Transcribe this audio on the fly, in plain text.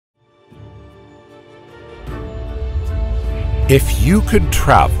If you could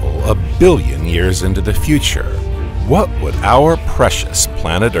travel 1 billion years into the future, what would our precious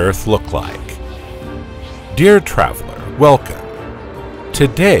planet Earth look like? Dear traveler, welcome.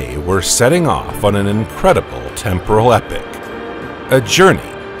 Today we're setting off on an incredible temporal epic, a journey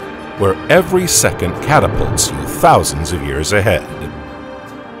where every second catapults you thousands of years ahead.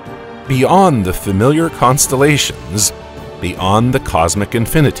 Beyond the familiar constellations, beyond the cosmic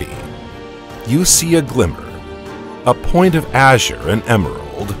infinity, you see a glimmer, a point of azure and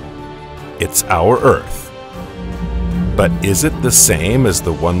emerald. It's our Earth. But is it the same as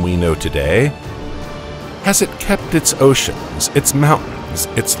the one we know today? Has it kept its oceans, its mountains,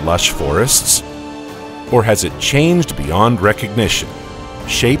 its lush forests? Or has it changed beyond recognition,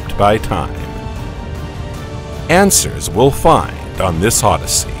 shaped by time? Answers we'll find on this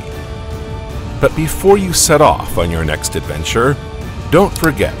odyssey. But before you set off on your next adventure, don't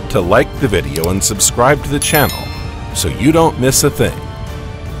forget to like the video and subscribe to the channel so you don't miss a thing.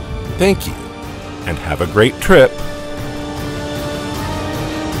 Thank you, and have a great trip.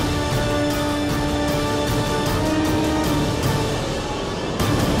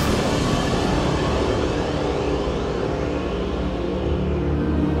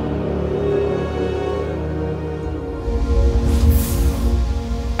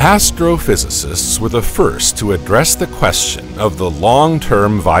 Astrophysicists were the first to address the question of the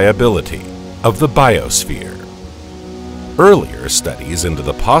long-term viability of the biosphere. Earlier studies into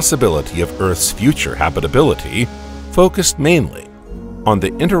the possibility of Earth's future habitability focused mainly on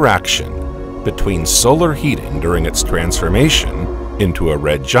the interaction between solar heating during its transformation into a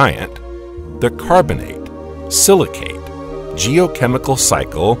red giant, the carbonate-silicate geochemical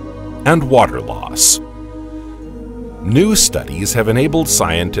cycle, and water loss. New studies have enabled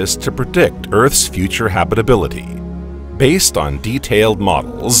scientists to predict Earth's future habitability based on detailed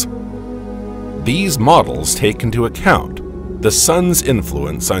models. These models take into account the Sun's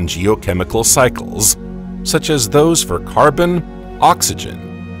influence on geochemical cycles, such as those for carbon,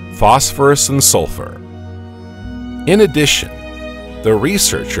 oxygen, phosphorus, and sulfur. In addition, the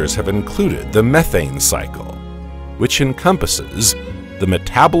researchers have included the methane cycle, which encompasses the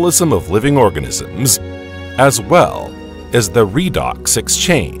metabolism of living organisms, as well as the redox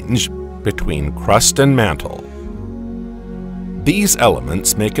exchange between crust and mantle. These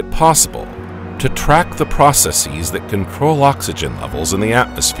elements make it possible to track the processes that control oxygen levels in the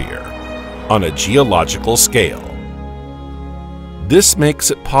atmosphere on a geological scale. This makes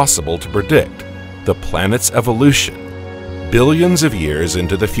it possible to predict the planet's evolution billions of years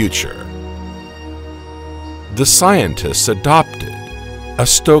into the future. The scientists adopted a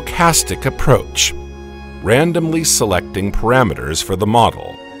stochastic approach, randomly selecting parameters for the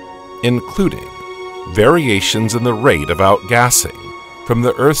model, including variations in the rate of outgassing from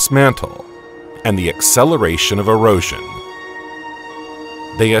the Earth's mantle and the acceleration of erosion.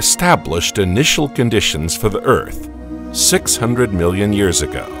 They established initial conditions for the Earth 600 million years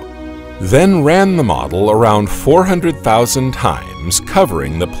ago, then ran the model around 400,000 times,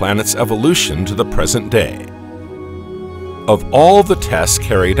 covering the planet's evolution to the present day. Of all the tests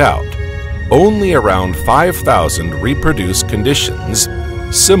carried out, only around 5,000 reproduced conditions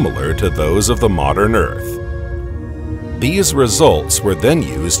similar to those of the modern Earth. These results were then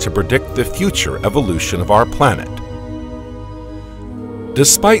used to predict the future evolution of our planet.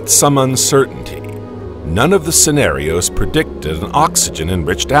 Despite some uncertainty, none of the scenarios predicted an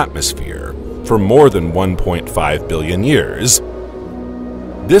oxygen-enriched atmosphere for more than 1.5 billion years.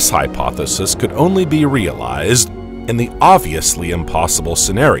 This hypothesis could only be realized in the obviously impossible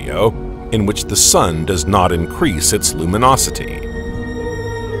scenario in which the Sun does not increase its luminosity.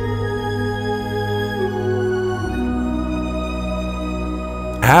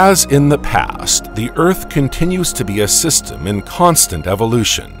 As in the past, the Earth continues to be a system in constant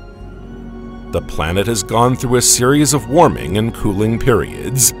evolution. The planet has gone through a series of warming and cooling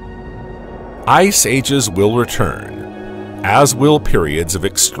periods. Ice ages will return, as will periods of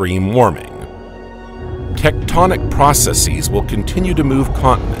extreme warming. Tectonic processes will continue to move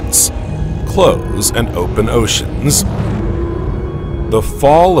continents, close and open oceans. The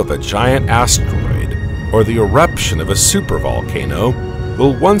fall of a giant asteroid or the eruption of a supervolcano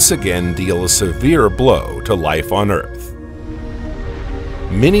will once again deal a severe blow to life on Earth.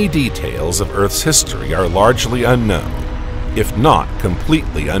 Many details of Earth's history are largely unknown, if not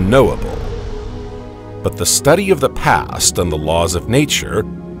completely unknowable. But the study of the past and the laws of nature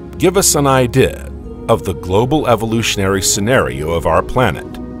give us an idea of the global evolutionary scenario of our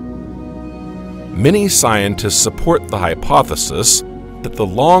planet. Many scientists support the hypothesis that the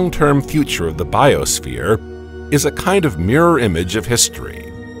long-term future of the biosphere is a kind of mirror image of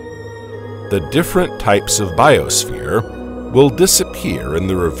history. The different types of biosphere will disappear in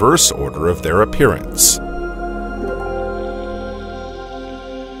the reverse order of their appearance.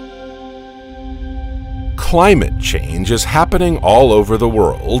 Climate change is happening all over the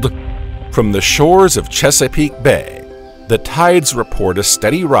world. From the shores of Chesapeake Bay, the tides report a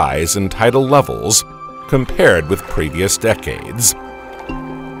steady rise in tidal levels compared with previous decades.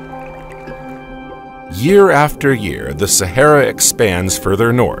 Year after year, the Sahara expands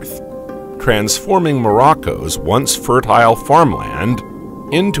further north, transforming Morocco's once fertile farmland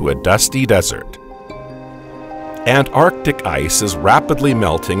into a dusty desert. Antarctic ice is rapidly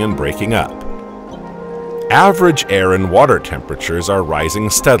melting and breaking up. Average air and water temperatures are rising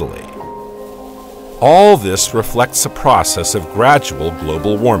steadily. All this reflects a process of gradual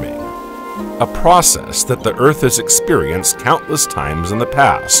global warming, a process that the Earth has experienced countless times in the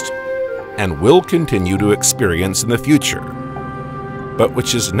past and will continue to experience in the future, but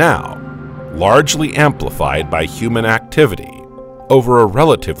which is now largely amplified by human activity over a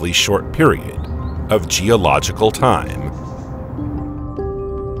relatively short period of geological time.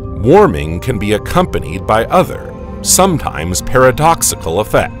 Warming can be accompanied by other, sometimes paradoxical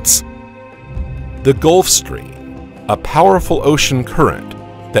effects. The Gulf Stream, a powerful ocean current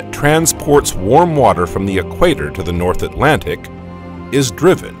that transports warm water from the equator to the North Atlantic, is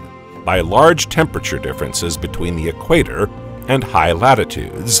driven by large temperature differences between the equator and high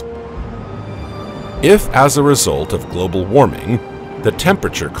latitudes. If, as a result of global warming, the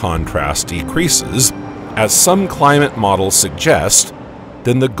temperature contrast decreases, as some climate models suggest,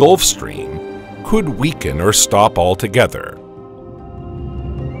 then the Gulf Stream could weaken or stop altogether.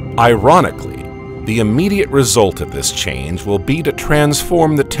 Ironically, the immediate result of this change will be to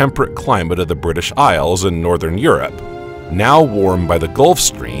transform the temperate climate of the British Isles in northern Europe, now warmed by the Gulf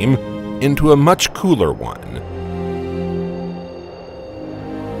Stream, into a much cooler one.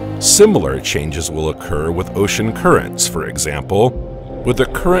 Similar changes will occur with ocean currents, for example, with a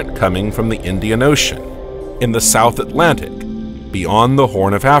current coming from the Indian Ocean in the South Atlantic beyond the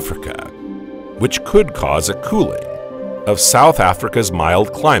Horn of Africa, which could cause a cooling of South Africa's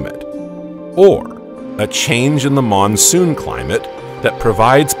mild climate, or a change in the monsoon climate that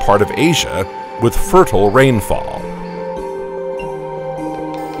provides part of Asia with fertile rainfall.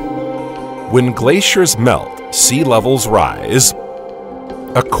 When glaciers melt, sea levels rise.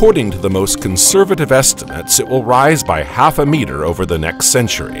 According to the most conservative estimates, it will rise by 0.5 meter over the next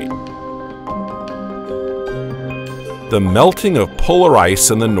century. The melting of polar ice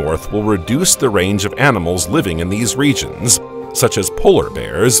in the north will reduce the range of animals living in these regions, such as polar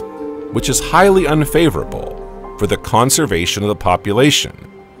bears, which is highly unfavorable for the conservation of the population,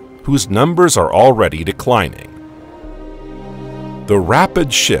 whose numbers are already declining. The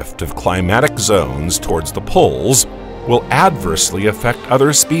rapid shift of climatic zones towards the poles will adversely affect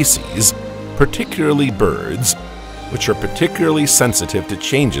other species, particularly birds, which are particularly sensitive to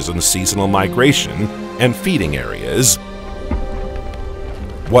changes in seasonal migration and feeding areas.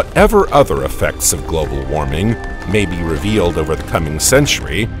 Whatever other effects of global warming may be revealed over the coming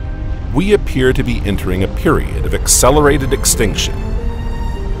century, we appear to be entering a period of accelerated extinction.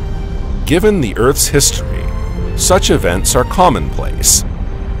 Given the Earth's history, such events are commonplace,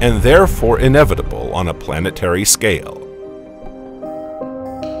 and therefore inevitable on a planetary scale.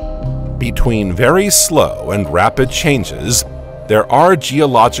 Between very slow and rapid changes, there are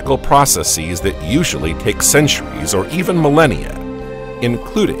geological processes that usually take centuries or even millennia,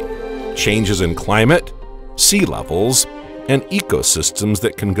 including changes in climate, sea levels, and ecosystems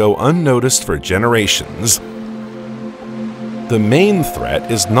that can go unnoticed for generations. The main threat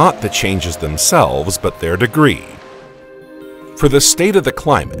is not the changes themselves, but their degree. For the state of the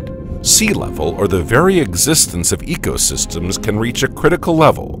climate, sea level or the very existence of ecosystems can reach a critical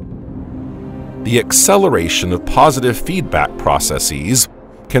level. The acceleration of positive feedback processes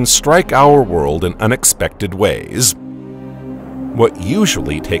can strike our world in unexpected ways. What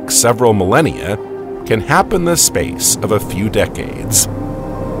usually takes several millennia can happen in the space of a few decades.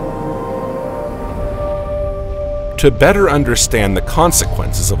 To better understand the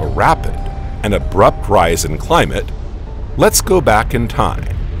consequences of a rapid and abrupt rise in climate, let's go back in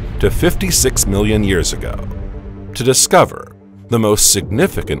time to 56 million years ago to discover the most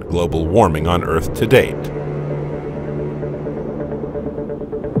significant global warming on Earth to date.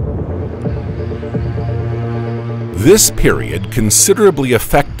 This period considerably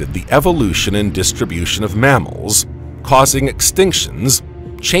affected the evolution and distribution of mammals, causing extinctions,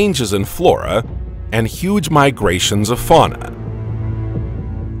 changes in flora, and huge migrations of fauna.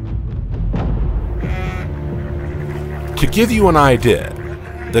 To give you an idea,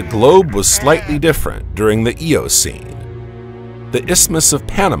 the globe was slightly different during the Eocene. The Isthmus of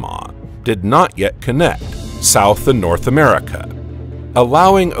Panama did not yet connect South and North America,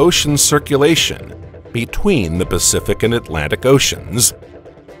 allowing ocean circulation between the Pacific and Atlantic Oceans.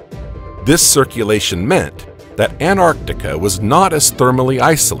 This circulation meant that Antarctica was not as thermally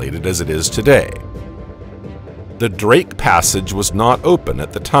isolated as it is today. The Drake Passage was not open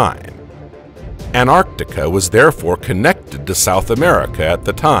at the time. Antarctica was therefore connected to South America at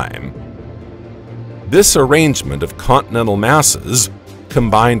the time. This arrangement of continental masses,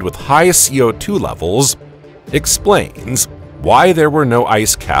 combined with high CO2 levels, explains why there were no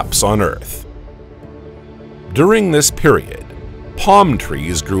ice caps on Earth. During this period, palm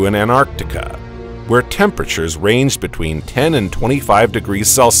trees grew in Antarctica, where temperatures ranged between 10 and 25 degrees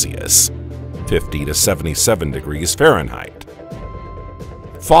Celsius, 50 to 77 degrees Fahrenheit.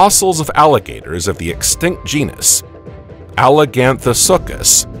 Fossils of alligators of the extinct genus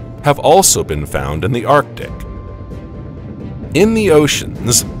Alleganthossuchus have also been found in the Arctic. In the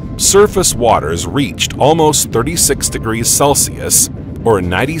oceans, surface waters reached almost 36 degrees Celsius or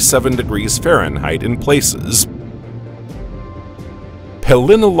 97 degrees Fahrenheit in places.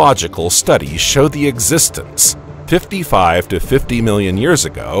 Palynological studies show the existence, 55 to 50 million years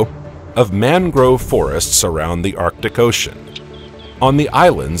ago, of mangrove forests around the Arctic Ocean, on the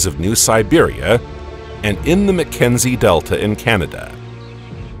islands of New Siberia, and in the Mackenzie Delta in Canada.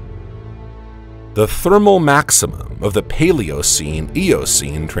 The thermal maximum of the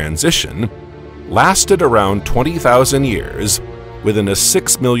Paleocene-Eocene transition lasted around 20,000 years within a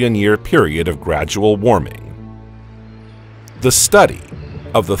 6 million year period of gradual warming. The study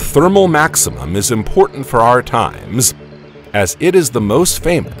of the thermal maximum is important for our times, as it is the most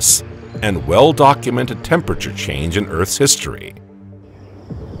famous and well-documented temperature change in Earth's history.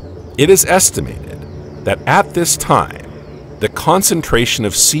 It is estimated that at this time, the concentration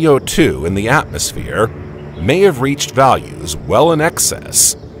of CO2 in the atmosphere may have reached values well in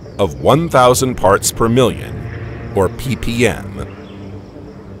excess of 1,000 parts per million, or ppm.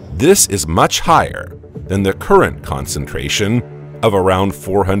 This is much higher than the current concentration of around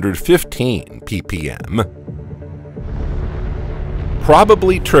 415 ppm.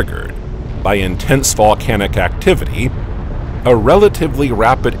 Probably triggered by intense volcanic activity, a relatively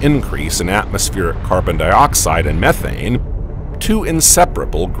rapid increase in atmospheric carbon dioxide and methane, two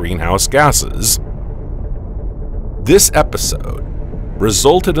inseparable greenhouse gases. This episode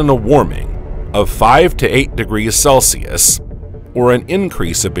resulted in a warming of 5 to 8 degrees Celsius, or an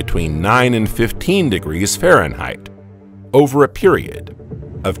increase of between 9 and 15 degrees Fahrenheit, over a period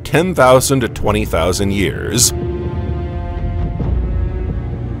of 10,000 to 20,000 years.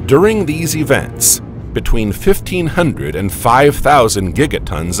 During these events, between 1,500 and 5,000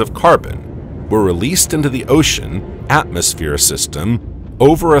 gigatons of carbon were released into the ocean atmosphere system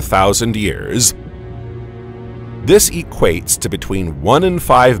over 1,000 years. This equates to between 1 and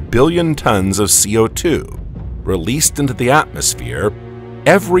 5 billion tons of CO2 released into the atmosphere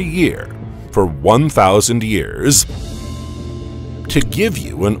every year for 1,000 years. To give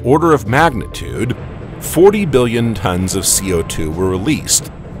you an order of magnitude, 40 billion tons of CO2 were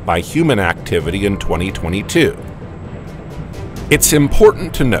released by human activity in 2022. It's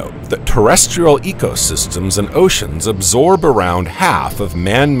important to note that terrestrial ecosystems and oceans absorb around half of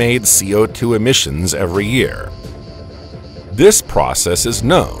man-made CO2 emissions every year. This process is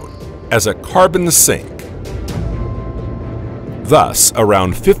known as a carbon sink. Thus,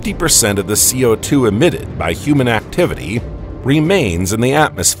 around 50% of the CO2 emitted by human activity remains in the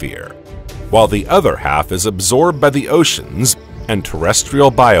atmosphere, while the other half is absorbed by the oceans and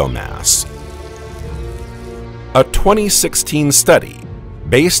terrestrial biomass. A 2016 study,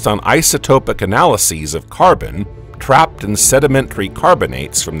 based on isotopic analyses of carbon trapped in sedimentary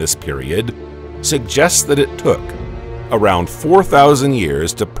carbonates from this period, suggests that it took around 4,000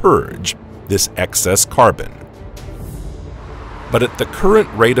 years to purge this excess carbon. But at the current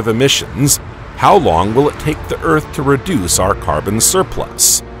rate of emissions, how long will it take the Earth to reduce our carbon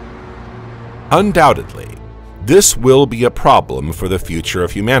surplus? Undoubtedly, this will be a problem for the future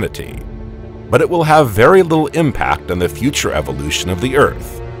of humanity, but it will have very little impact on the future evolution of the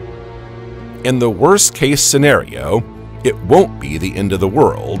Earth. In the worst-case scenario, it won't be the end of the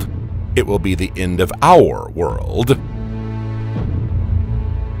world, it will be the end of our world.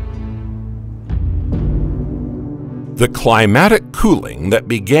 The climatic cooling that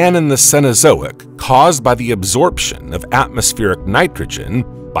began in the Cenozoic, caused by the absorption of atmospheric nitrogen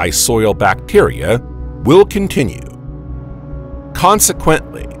by soil bacteria, will continue.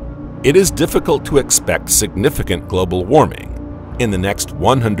 Consequently, it is difficult to expect significant global warming in the next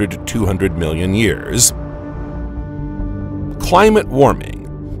 100 to 200 million years. Climate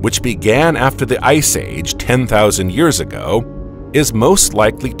warming, which began after the Ice Age 10,000 years ago, is most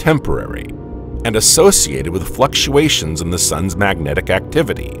likely temporary and associated with fluctuations in the Sun's magnetic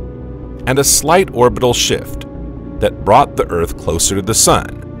activity, and a slight orbital shift that brought the Earth closer to the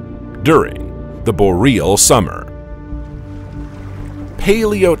Sun during the boreal summer.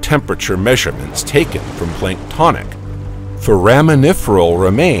 Paleotemperature measurements taken from planktonic, foraminiferal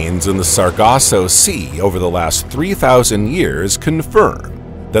remains in the Sargasso Sea over the last 3,000 years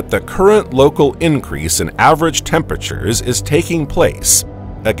confirm that the current local increase in average temperatures is taking place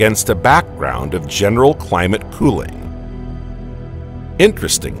against a background of general climate cooling.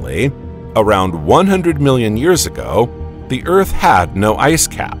 Interestingly, around 100 million years ago, the Earth had no ice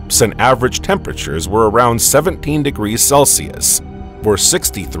caps and average temperatures were around 17 degrees Celsius or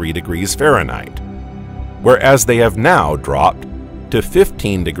 63 degrees Fahrenheit, whereas they have now dropped to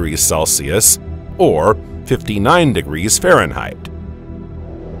 15 degrees Celsius or 59 degrees Fahrenheit.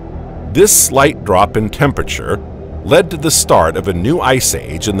 This slight drop in temperature led to the start of a new ice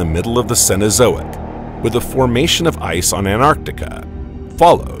age in the middle of the Cenozoic, with the formation of ice on Antarctica,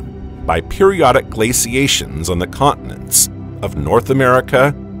 followed by periodic glaciations on the continents of North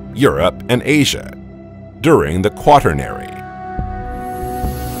America, Europe, and Asia during the Quaternary.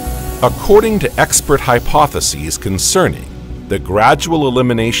 According to expert hypotheses concerning the gradual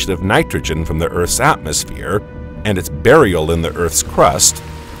elimination of nitrogen from the Earth's atmosphere and its burial in the Earth's crust,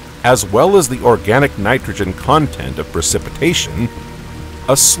 as well as the organic nitrogen content of precipitation,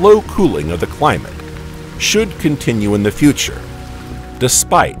 a slow cooling of the climate should continue in the future,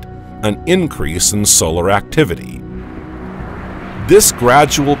 despite an increase in solar activity. This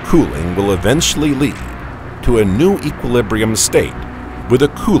gradual cooling will eventually lead to a new equilibrium state with a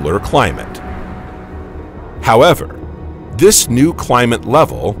cooler climate. However, this new climate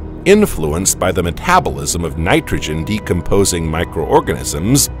level, influenced by the metabolism of nitrogen-decomposing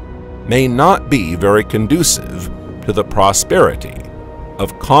microorganisms, may not be very conducive to the prosperity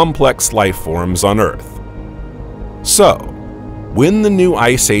of complex life forms on Earth. So, when the new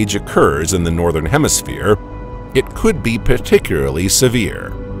ice age occurs in the Northern Hemisphere, it could be particularly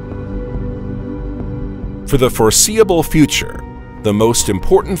severe. For the foreseeable future, the most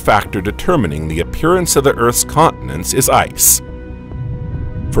important factor determining the appearance of the Earth's continents is ice.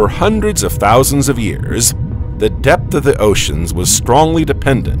 For hundreds of thousands of years, the depth of the oceans was strongly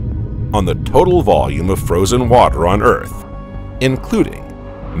dependent on the total volume of frozen water on Earth, including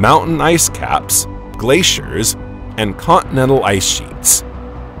mountain ice caps, glaciers, and continental ice sheets.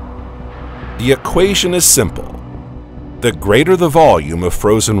 The equation is simple. The greater the volume of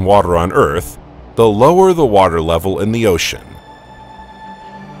frozen water on Earth, the lower the water level in the ocean.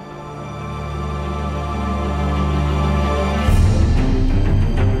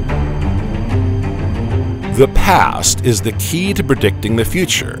 The past is the key to predicting the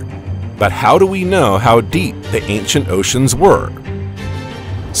future, but how do we know how deep the ancient oceans were?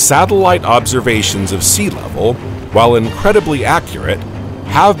 Satellite observations of sea level, while incredibly accurate,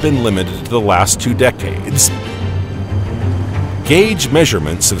 have been limited to the last 2 decades. Gauge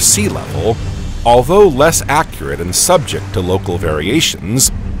measurements of sea level, although less accurate and subject to local variations,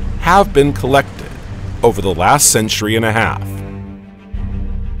 have been collected over the last century and a half.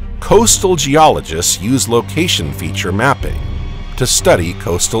 Coastal geologists use location feature mapping to study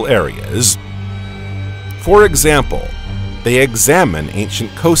coastal areas. For example, they examine ancient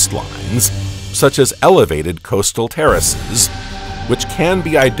coastlines, such as elevated coastal terraces, which can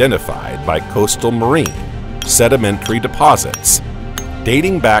be identified by coastal marine sedimentary deposits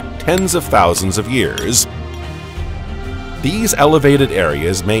dating back tens of thousands of years. These elevated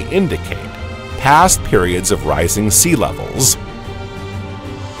areas may indicate past periods of rising sea levels.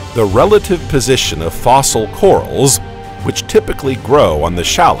 The relative position of fossil corals, which typically grow on the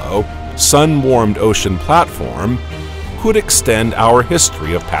shallow, sun-warmed ocean platform, could extend our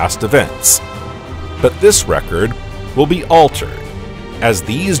history of past events. But this record will be altered as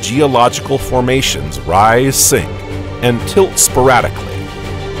these geological formations rise, sink, and tilt sporadically.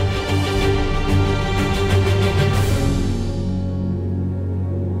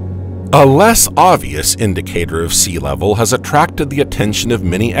 A less obvious indicator of sea level has attracted the attention of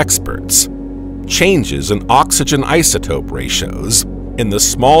many experts: changes in oxygen isotope ratios in the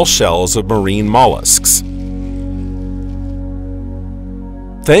small shells of marine mollusks.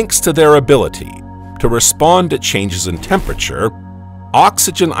 Thanks to their ability to respond to changes in temperature,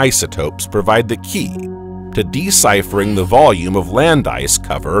 oxygen isotopes provide the key to deciphering the volume of land ice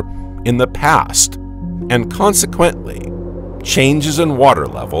cover in the past, and consequently, changes in water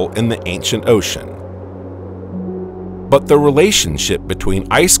level in the ancient ocean. But the relationship between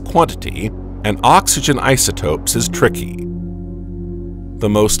ice quantity and oxygen isotopes is tricky. The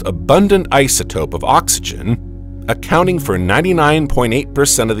most abundant isotope of oxygen, accounting for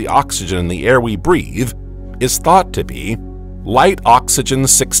 99.8% of the oxygen in the air we breathe, is thought to be light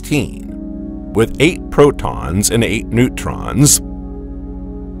oxygen-16, with 8 protons and 8 neutrons.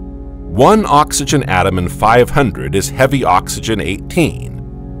 1 oxygen atom in 500 is heavy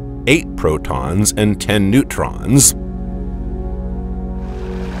oxygen-18, 8 protons and 10 neutrons.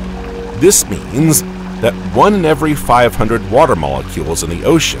 This means that 1 in every 500 water molecules in the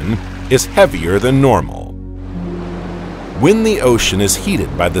ocean is heavier than normal. When the ocean is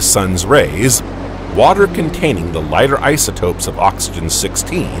heated by the sun's rays, water containing the lighter isotopes of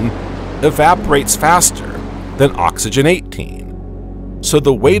oxygen-16 evaporates faster than oxygen-18, so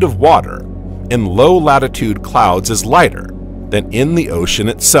the weight of water in low-latitude clouds is lighter than in the ocean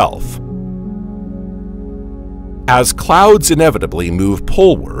itself. As clouds inevitably move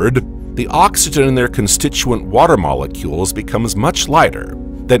poleward, the oxygen in their constituent water molecules becomes much lighter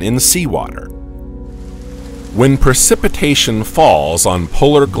than in seawater. When precipitation falls on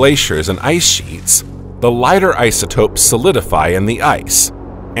polar glaciers and ice sheets, the lighter isotopes solidify in the ice,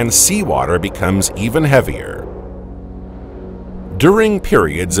 and seawater becomes even heavier. During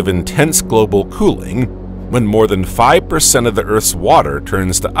periods of intense global cooling, when more than 5% of the Earth's water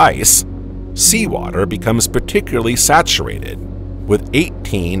turns to ice, seawater becomes particularly saturated with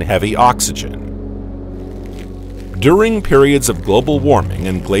 18 heavy oxygen. During periods of global warming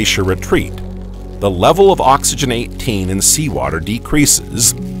and glacier retreat, the level of oxygen-18 in seawater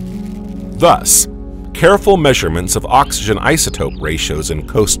decreases. Thus, careful measurements of oxygen isotope ratios in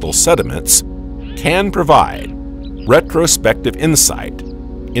coastal sediments can provide retrospective insight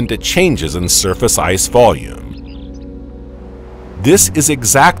into changes in surface ice volume. This is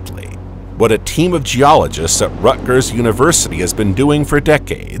exactly what a team of geologists at Rutgers University has been doing for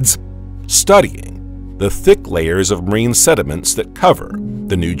decades, studying the thick layers of marine sediments that cover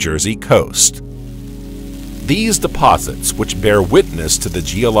the New Jersey coast. These deposits, which bear witness to the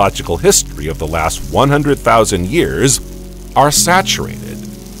geological history of the last 100,000 years, are saturated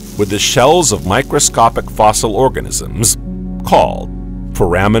with the shells of microscopic fossil organisms called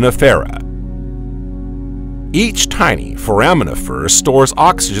foraminifera. Each tiny foraminifer stores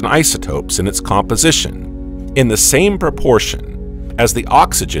oxygen isotopes in its composition in the same proportion as the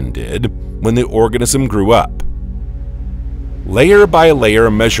oxygen did when the organism grew up.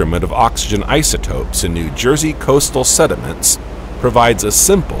 Layer-by-layer measurement of oxygen isotopes in New Jersey coastal sediments provides a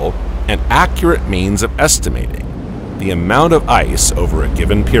simple and accurate means of estimating the amount of ice over a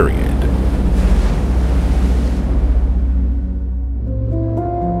given period.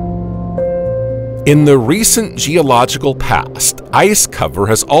 In the recent geological past, ice cover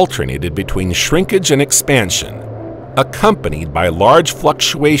has alternated between shrinkage and expansion, accompanied by large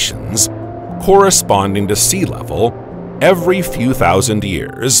fluctuations corresponding to sea level every few thousand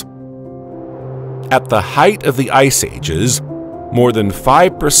years. At the height of the ice ages, more than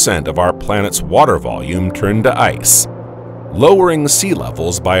 5% of our planet's water volume turned to ice, lowering sea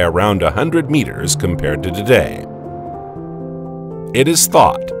levels by around 100 meters compared to today. It is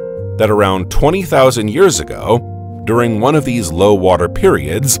thought that around 20,000 years ago, during one of these low water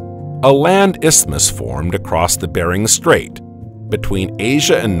periods, a land isthmus formed across the Bering Strait between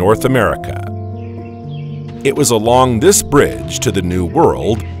Asia and North America. It was along this bridge to the New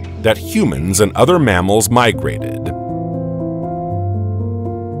World that humans and other mammals migrated.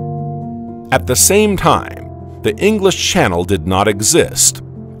 At the same time, the English Channel did not exist,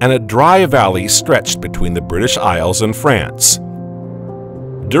 and a dry valley stretched between the British Isles and France.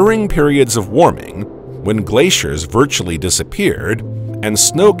 During periods of warming, when glaciers virtually disappeared and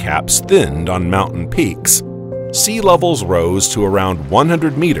snowcaps thinned on mountain peaks, sea levels rose to around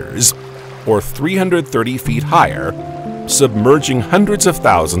 100 meters, or 330 feet higher, submerging hundreds of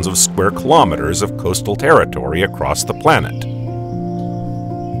thousands of square kilometers of coastal territory across the planet.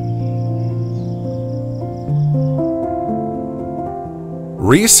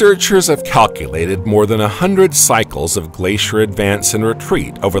 Researchers have calculated more than 100 cycles of glacier advance and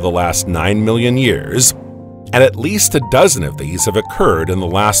retreat over the last 9 million years, and at least a dozen of these have occurred in the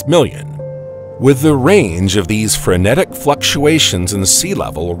last million, with the range of these frenetic fluctuations in sea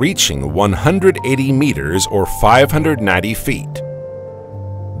level reaching 180 meters or 590 feet.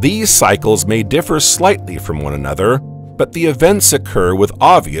 These cycles may differ slightly from one another, but the events occur with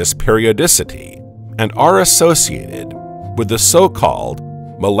obvious periodicity and are associated with the so-called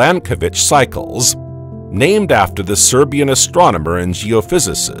Milankovitch cycles, named after the Serbian astronomer and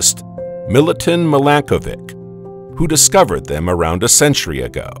geophysicist Milutin Milankovic, who discovered them around a century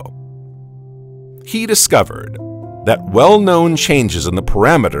ago. He discovered that well-known changes in the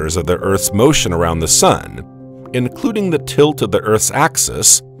parameters of the Earth's motion around the Sun, including the tilt of the Earth's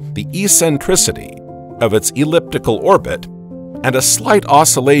axis, the eccentricity, of its elliptical orbit and a slight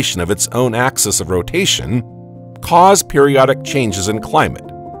oscillation of its own axis of rotation cause periodic changes in climate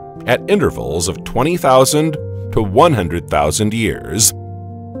at intervals of 20,000 to 100,000 years.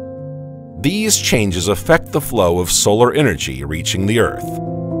 These changes affect the flow of solar energy reaching the Earth.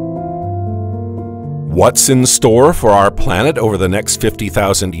 What's in store for our planet over the next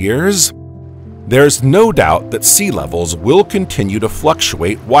 50,000 years? There's no doubt that sea levels will continue to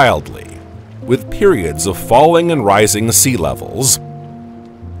fluctuate wildly, with periods of falling and rising sea levels.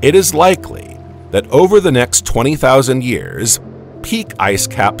 It is likely that over the next 20,000 years, peak ice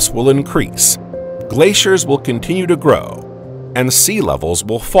caps will increase, glaciers will continue to grow, and sea levels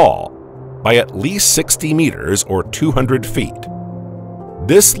will fall by at least 60 meters or 200 feet.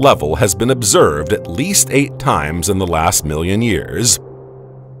 This level has been observed at least 8 times in the last million years.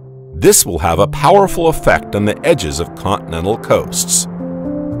 This will have a powerful effect on the edges of continental coasts.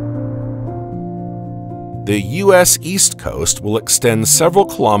 The U.S. East Coast will extend several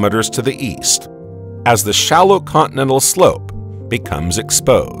kilometers to the east as the shallow continental slope becomes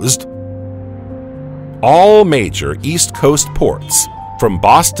exposed. All major East Coast ports, from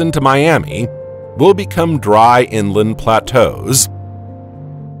Boston to Miami, will become dry inland plateaus.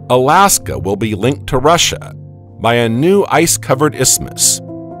 Alaska will be linked to Russia by a new ice-covered isthmus,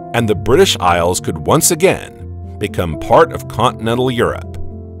 and the British Isles could once again become part of continental Europe.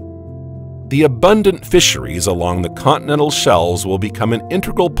 The abundant fisheries along the continental shelves will become an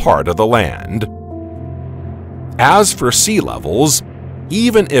integral part of the land. As for sea levels,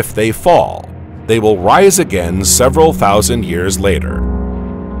 even if they fall, they will rise again several thousand years later.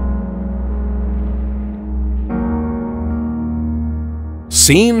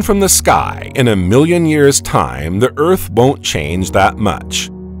 Seen from the sky in a million years' time, the Earth won't change that much.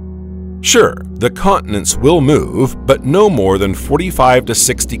 Sure, the continents will move, but no more than 45 to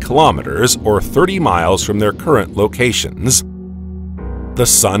 60 kilometers or 30 miles from their current locations. The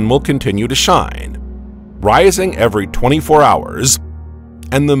sun will continue to shine, rising every 24 hours,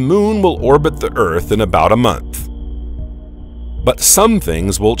 and the moon will orbit the Earth in about a month. But some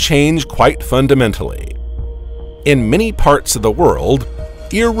things will change quite fundamentally. In many parts of the world,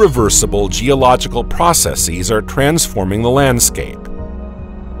 irreversible geological processes are transforming the landscape.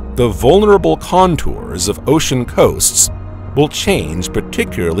 The vulnerable contours of ocean coasts will change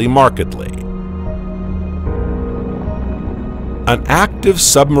particularly markedly. An active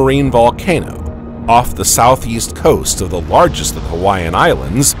submarine volcano off the southeast coast of the largest of the Hawaiian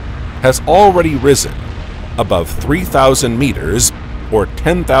Islands has already risen above 3,000 meters or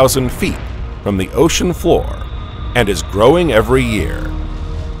 10,000 feet from the ocean floor and is growing every year.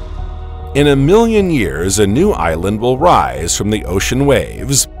 In a million years, a new island will rise from the ocean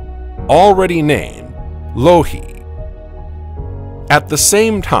waves, already named Lohi. At the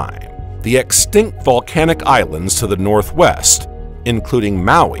same time, the extinct volcanic islands to the northwest, including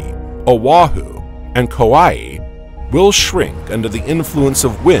Maui, Oahu, and Kauai, will shrink under the influence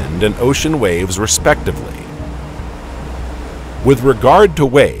of wind and ocean waves respectively. With regard to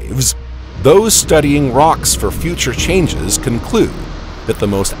waves, those studying rocks for future changes conclude that the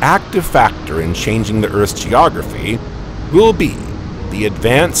most active factor in changing the Earth's geography will be the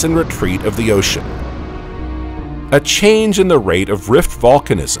advance and retreat of the ocean. A change in the rate of rift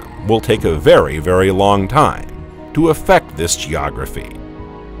volcanism will take a very, very long time to affect this geography,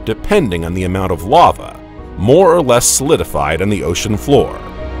 depending on the amount of lava more or less solidified on the ocean floor.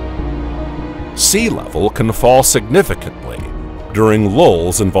 Sea level can fall significantly during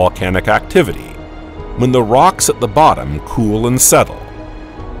lulls in volcanic activity, when the rocks at the bottom cool and settle.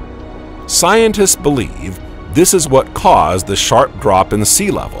 Scientists believe this is what caused the sharp drop in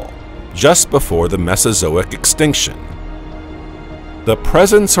sea level just before the Mesozoic extinction. The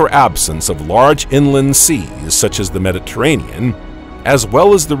presence or absence of large inland seas such as the Mediterranean, as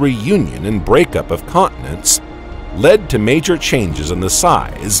well as the reunion and breakup of continents, led to major changes in the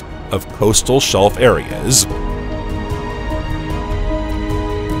size of coastal shelf areas.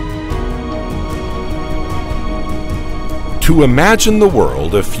 To imagine the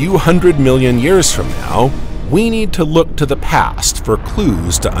world a few 100 million years from now, we need to look to the past for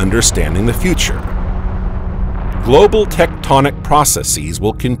clues to understanding the future. Global tectonic processes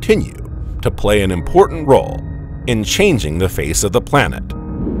will continue to play an important role in changing the face of the planet.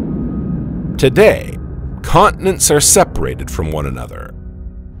 Today, continents are separated from one another.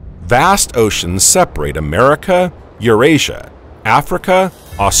 Vast oceans separate America, Eurasia, Africa,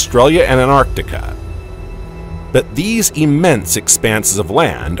 Australia, and Antarctica. But these immense expanses of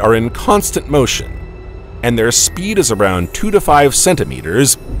land are in constant motion, and their speed is around 2 to 5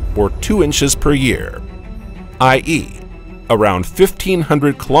 centimeters or 2 inches per year, i.e., around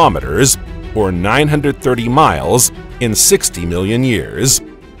 1,500 kilometers or 930 miles in 60 million years.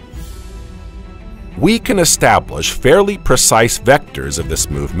 We can establish fairly precise vectors of this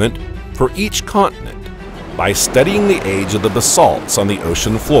movement for each continent by studying the age of the basalts on the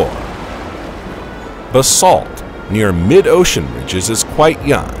ocean floor. Basalt near mid-ocean ridges is quite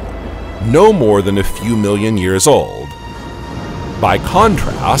young, no more than a few million years old. By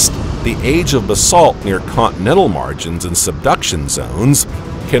contrast, the age of basalt near continental margins and subduction zones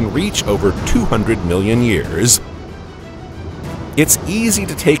can reach over 200 million years. It's easy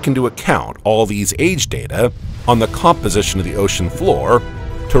to take into account all these age data on the composition of the ocean floor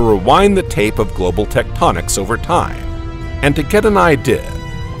to rewind the tape of global tectonics over time, and to get an idea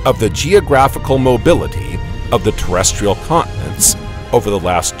of the geographical mobility of the terrestrial continents over the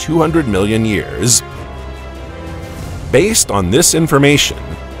last 200 million years. Based on this information,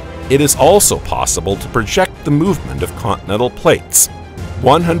 it is also possible to project the movement of continental plates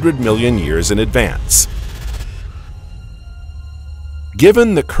 100 million years in advance.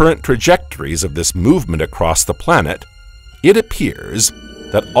 Given the current trajectories of this movement across the planet, it appears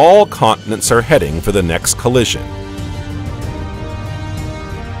that all continents are heading for the next collision.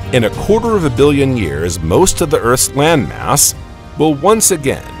 In 250 million years, most of the Earth's landmass will once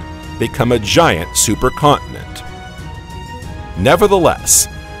again become a giant supercontinent. Nevertheless,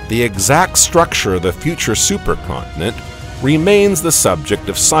 the exact structure of the future supercontinent remains the subject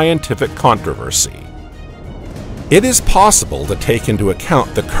of scientific controversy. It is possible to take into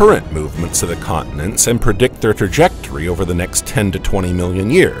account the current movements of the continents and predict their trajectory over the next 10 to 20 million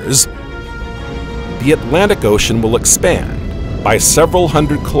years. The Atlantic Ocean will expand by several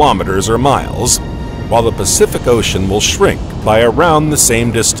hundred kilometers or miles, while the Pacific Ocean will shrink by around the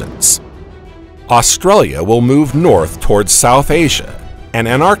same distance. Australia will move north towards South Asia, and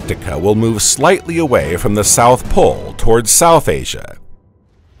Antarctica will move slightly away from the South Pole towards South Asia.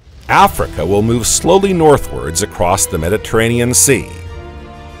 Africa will move slowly northwards across the Mediterranean Sea.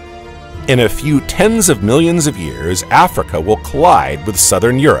 In a few tens of millions of years, Africa will collide with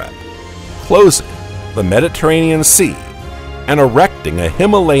southern Europe, closing the Mediterranean Sea and erecting a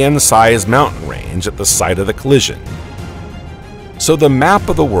Himalayan-sized mountain range at the site of the collision. So the map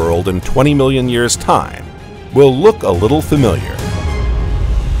of the world in 20 million years' time will look a little familiar.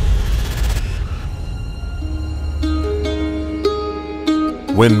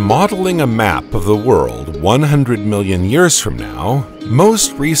 When modeling a map of the world 100 million years from now,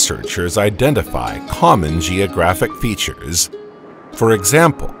 most researchers identify common geographic features. For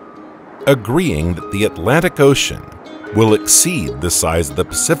example, agreeing that the Atlantic Ocean will exceed the size of the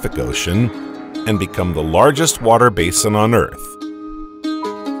Pacific Ocean and become the largest water basin on Earth.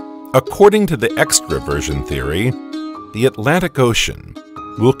 According to the extraversion theory, the Atlantic Ocean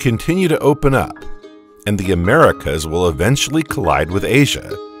will continue to open up, and the Americas will eventually collide with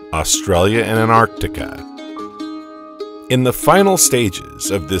Asia, Australia, and Antarctica. In the final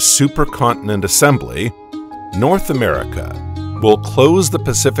stages of this supercontinent assembly, North America will close the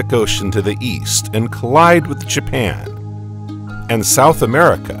Pacific Ocean to the east and collide with Japan, and South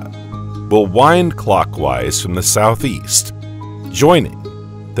America will wind clockwise from the southeast, joining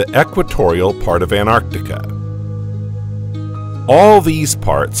the equatorial part of Antarctica. All these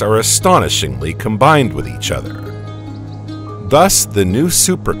parts are astonishingly combined with each other. Thus, the new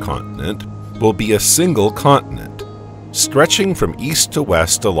supercontinent will be a single continent, stretching from east to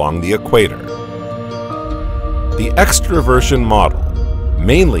west along the equator. The extraversion model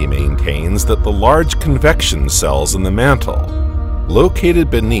mainly maintains that the large convection cells in the mantle, located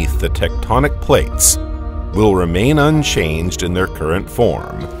beneath the tectonic plates, will remain unchanged in their current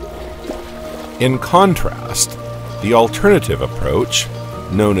form. In contrast, the alternative approach,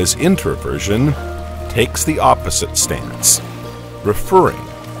 known as introversion, takes the opposite stance, referring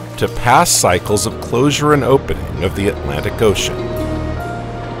to past cycles of closure and opening of the Atlantic Ocean.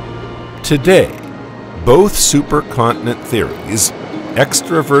 Today, both supercontinent theories,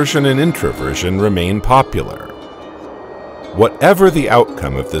 extraversion and introversion, remain popular. Whatever the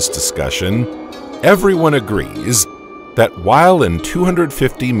outcome of this discussion, everyone agrees that while in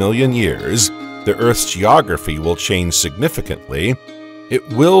 250 million years the Earth's geography will change significantly, it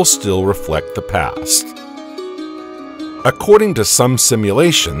will still reflect the past. According to some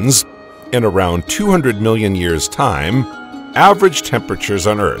simulations, in around 200 million years' time, average temperatures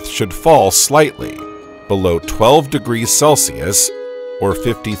on Earth should fall slightly below 12 degrees Celsius or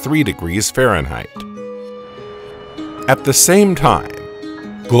 53 degrees Fahrenheit. At the same time,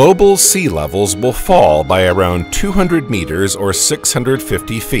 global sea levels will fall by around 200 meters or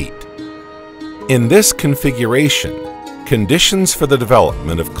 650 feet. In this configuration, conditions for the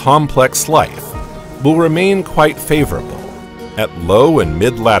development of complex life will remain quite favorable at low and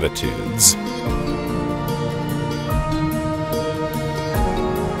mid latitudes.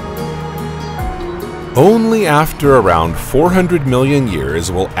 Only after around 400 million years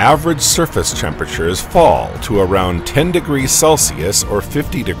will average surface temperatures fall to around 10 degrees Celsius or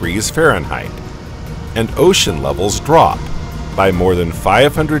 50 degrees Fahrenheit, and ocean levels drop by more than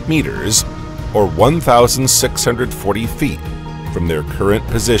 500 meters or 1,640 feet from their current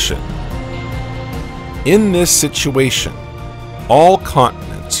position. In this situation, all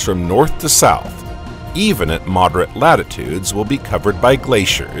continents from north to south, even at moderate latitudes, will be covered by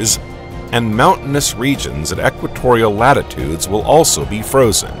glaciers, and mountainous regions at equatorial latitudes will also be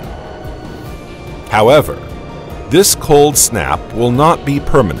frozen. However, this cold snap will not be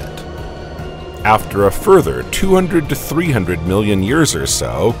permanent. After a further 200 to 300 million years or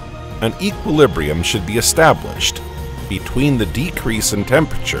so, an equilibrium should be established between the decrease in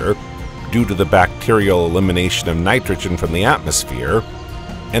temperature due to the bacterial elimination of nitrogen from the atmosphere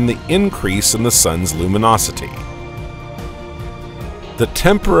and the increase in the sun's luminosity. The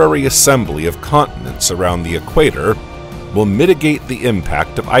temporary assembly of continents around the equator will mitigate the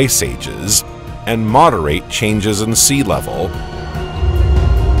impact of ice ages and moderate changes in sea level.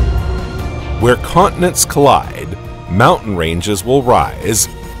 Where continents collide, mountain ranges will rise,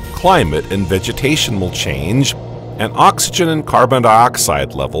 climate and vegetation will change, and oxygen and carbon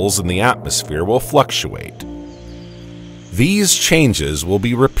dioxide levels in the atmosphere will fluctuate. These changes will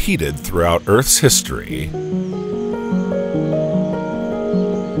be repeated throughout Earth's history.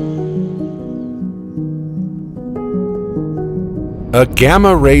 A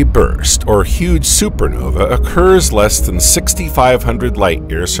gamma-ray burst, or huge supernova, occurs less than 6,500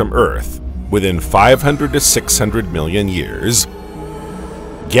 light-years from Earth, within 500 to 600 million years.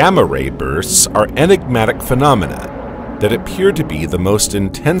 Gamma-ray bursts are enigmatic phenomena that appear to be the most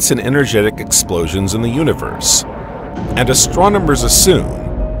intense and energetic explosions in the universe, and astronomers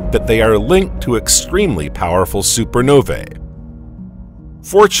assume that they are linked to extremely powerful supernovae.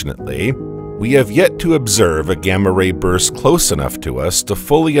 Fortunately, we have yet to observe a gamma-ray burst close enough to us to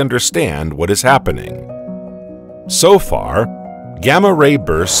fully understand what is happening. So far, gamma-ray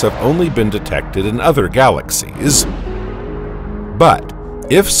bursts have only been detected in other galaxies. But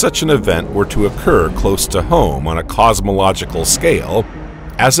if such an event were to occur close to home on a cosmological scale,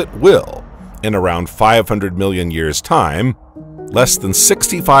 as it will in around 500 million years' time, less than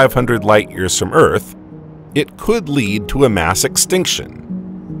 6,500 light-years from Earth, it could lead to a mass extinction.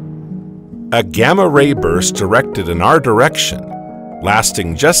 A gamma-ray burst directed in our direction,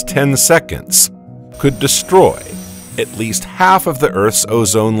 lasting just 10 seconds, could destroy at least half of the Earth's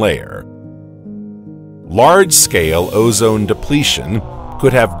ozone layer. Large-scale ozone depletion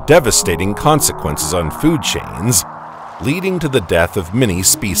could have devastating consequences on food chains, leading to the death of many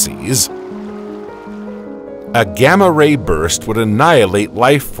species. A gamma-ray burst would annihilate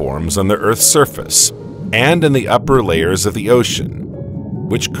life forms on the Earth's surface and in the upper layers of the ocean,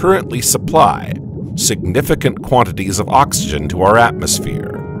 which currently supply significant quantities of oxygen to our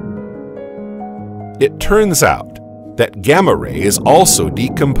atmosphere. It turns out that gamma rays also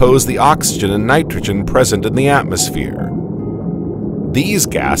decompose the oxygen and nitrogen present in the atmosphere. These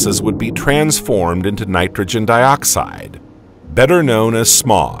gases would be transformed into nitrogen dioxide, better known as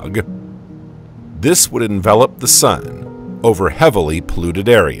smog. This would envelop the sun over heavily polluted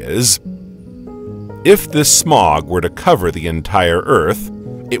areas. If this smog were to cover the entire Earth,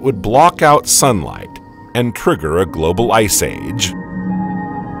 it would block out sunlight and trigger a global ice age.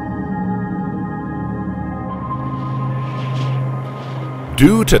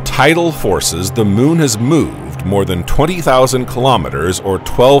 Due to tidal forces, the Moon has moved more than 20,000 kilometers or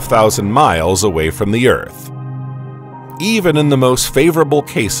 12,000 miles away from the Earth. Even in the most favorable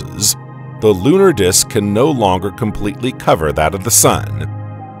cases, the lunar disk can no longer completely cover that of the Sun.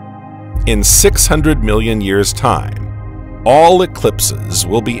 In 600 million years' time, all eclipses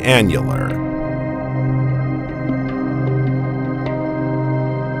will be annular.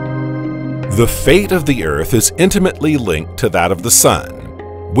 The fate of the Earth is intimately linked to that of the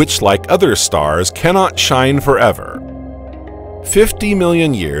Sun, which, like other stars, cannot shine forever. 50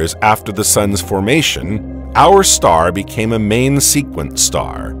 million years after the Sun's formation, our star became a main sequence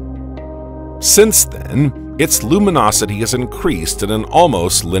star. Since then, its luminosity has increased in an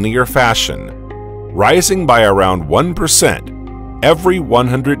almost linear fashion, rising by around 1% every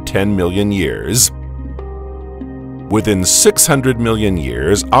 110 million years. Within 600 million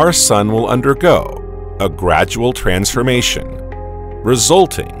years, our Sun will undergo a gradual transformation,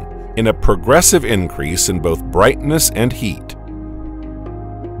 resulting in a progressive increase in both brightness and heat.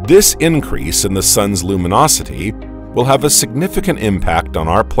 This increase in the Sun's luminosity will have a significant impact on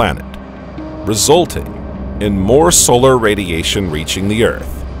our planet, resulting in more solar radiation reaching the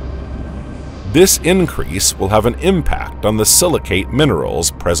Earth. This increase will have an impact on the silicate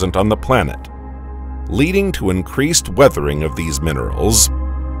minerals present on the planet, leading to increased weathering of these minerals.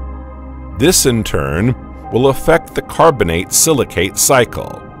 This, in turn, will affect the carbonate-silicate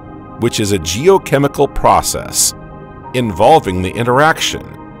cycle, which is a geochemical process involving the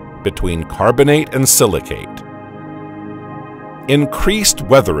interaction between carbonate and silicate. Increased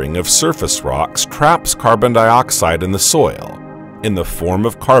weathering of surface rocks traps carbon dioxide in the soil in the form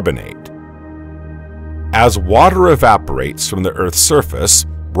of carbonate. As water evaporates from the Earth's surface,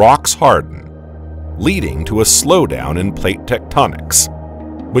 rocks harden, leading to a slowdown in plate tectonics,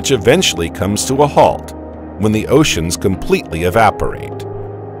 which eventually comes to a halt when the oceans completely evaporate.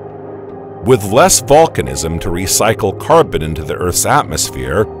 With less volcanism to recycle carbon into the Earth's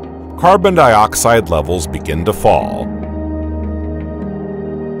atmosphere, carbon dioxide levels begin to fall.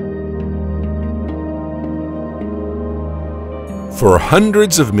 For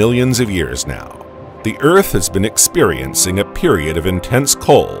hundreds of millions of years now, the Earth has been experiencing a period of intense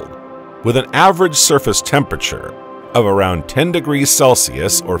cold, with an average surface temperature of around 10 degrees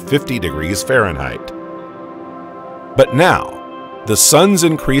Celsius or 50 degrees Fahrenheit. But now, the sun's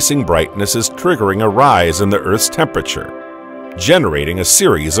increasing brightness is triggering a rise in the Earth's temperature, generating a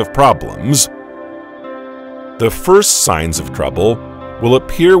series of problems. The first signs of trouble will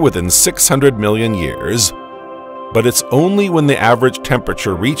appear within 600 million years, but it's only when the average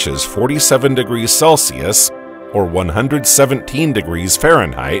temperature reaches 47 degrees Celsius or 117 degrees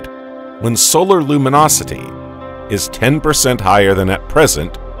Fahrenheit when solar luminosity is 10% higher than at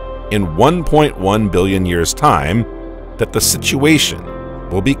present in 1.1 billion years' time that the situation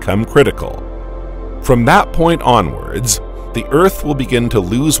will become critical. From that point onwards, the Earth will begin to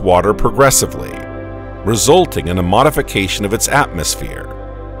lose water progressively, resulting in a modification of its atmosphere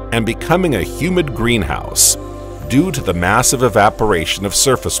and becoming a humid greenhouse due to the massive evaporation of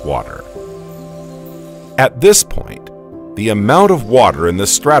surface water. At this point, the amount of water in the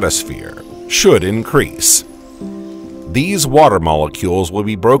stratosphere should increase. These water molecules will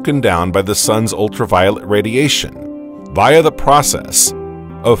be broken down by the sun's ultraviolet radiation via the process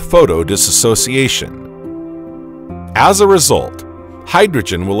of photodissociation. As a result,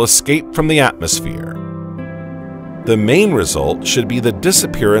 hydrogen will escape from the atmosphere. The main result should be the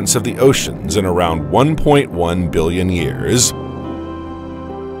disappearance of the oceans in around 1.1 billion years.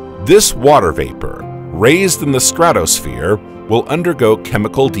 This water vapor, raised in the stratosphere, will undergo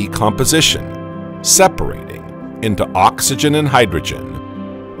chemical decomposition, separating into oxygen and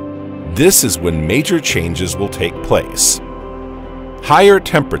hydrogen. This is when major changes will take place. Higher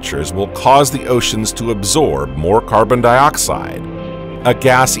temperatures will cause the oceans to absorb more carbon dioxide, a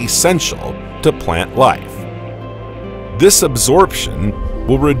gas essential to plant life. This absorption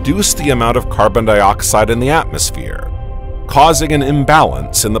will reduce the amount of carbon dioxide in the atmosphere, causing an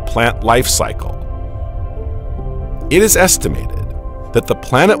imbalance in the plant life cycle. It is estimated that the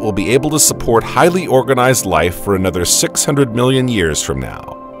planet will be able to support highly organized life for another 600 million years from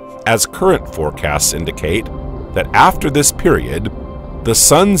now, as current forecasts indicate that after this period, the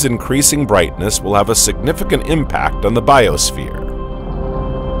sun's increasing brightness will have a significant impact on the biosphere.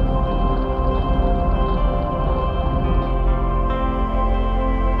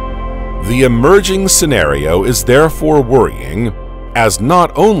 The emerging scenario is therefore worrying, as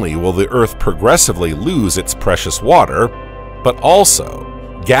not only will the Earth progressively lose its precious water, but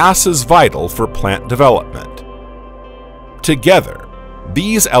also gas is vital for plant development. Together,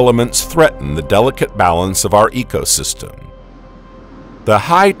 these elements threaten the delicate balance of our ecosystem. The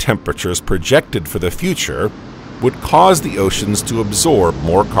high temperatures projected for the future would cause the oceans to absorb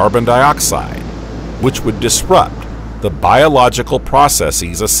more carbon dioxide, which would disrupt the biological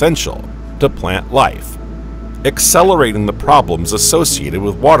processes essential to plant life, accelerating the problems associated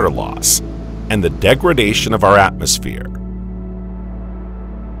with water loss and the degradation of our atmosphere.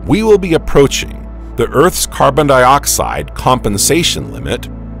 We will be approaching the Earth's carbon dioxide compensation limit,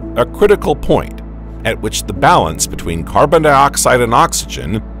 a critical point at which the balance between carbon dioxide and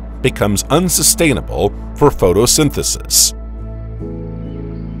oxygen becomes unsustainable for photosynthesis.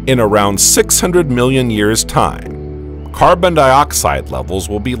 In around 600 million years' time, carbon dioxide levels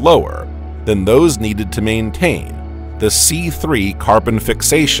will be lower than those needed to maintain the C3 carbon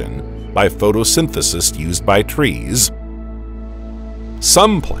fixation by photosynthesis used by trees.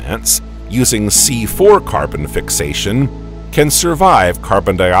 Some plants, using C4 carbon fixation, can survive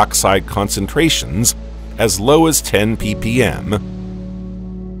carbon dioxide concentrations as low as 10 ppm.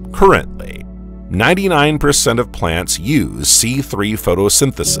 Currently, 99% of plants use C3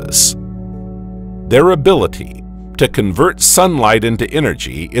 photosynthesis. Their ability to convert sunlight into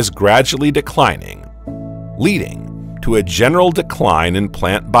energy is gradually declining, leading to a general decline in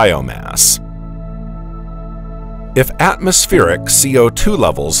plant biomass. If atmospheric CO2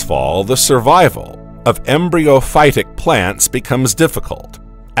 levels fall, the survival of embryophytic plants becomes difficult,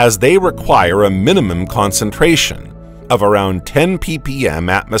 as they require a minimum concentration of around 10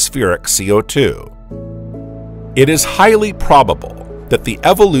 ppm atmospheric CO2. It is highly probable that the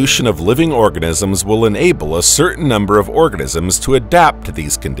evolution of living organisms will enable a certain number of organisms to adapt to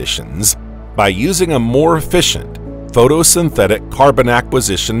these conditions by using a more efficient photosynthetic carbon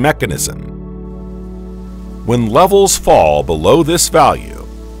acquisition mechanism. When levels fall below this value,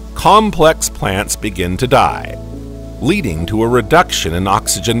 complex plants begin to die, leading to a reduction in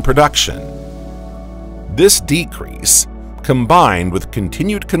oxygen production. This decrease, combined with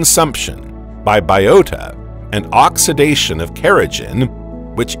continued consumption by biota and oxidation of kerogen,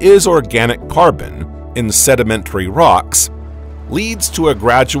 which is organic carbon in sedimentary rocks, leads to a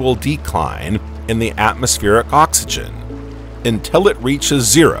gradual decline in the atmospheric oxygen until it reaches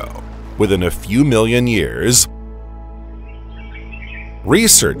zero within a few million years.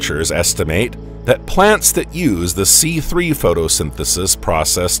 Researchers estimate that plants that use the C3 photosynthesis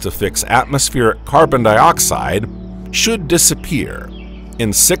process to fix atmospheric carbon dioxide should disappear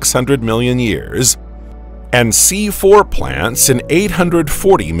in 600 million years, and C4 plants in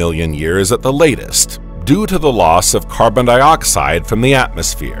 840 million years at the latest, due to the loss of carbon dioxide from the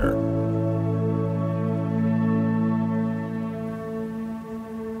atmosphere.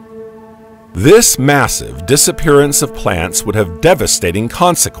 This massive disappearance of plants would have devastating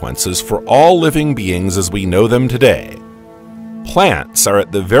consequences for all living beings as we know them today. Plants are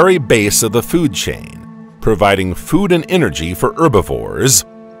at the very base of the food chain, providing food and energy for herbivores.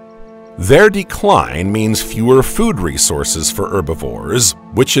 Their decline means fewer food resources for herbivores,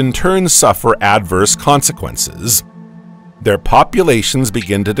 which in turn suffer adverse consequences. Their populations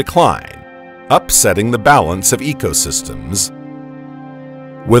begin to decline, upsetting the balance of ecosystems.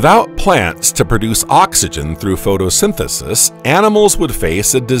 Without plants to produce oxygen through photosynthesis, animals would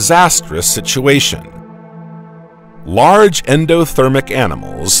face a disastrous situation. Large endothermic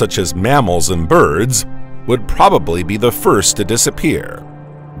animals, such as mammals and birds, would probably be the first to disappear,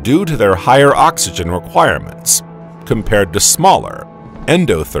 due to their higher oxygen requirements, compared to smaller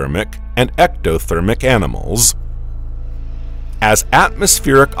endothermic and ectothermic animals. As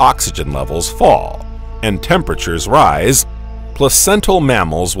atmospheric oxygen levels fall and temperatures rise, placental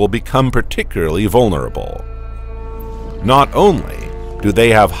mammals will become particularly vulnerable. Not only do they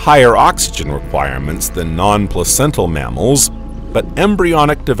have higher oxygen requirements than non-placental mammals, but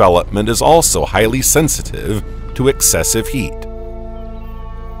embryonic development is also highly sensitive to excessive heat.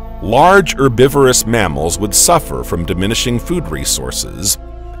 Large herbivorous mammals would suffer from diminishing food resources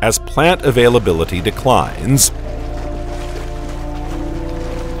as plant availability declines.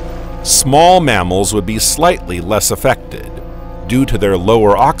 Small mammals would be slightly less affected due to their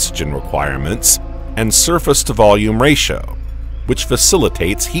lower oxygen requirements and surface-to-volume ratio, which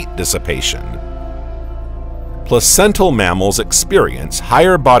facilitates heat dissipation. Placental mammals experience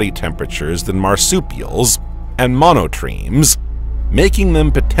higher body temperatures than marsupials and monotremes, making them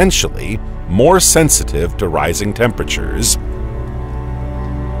potentially more sensitive to rising temperatures.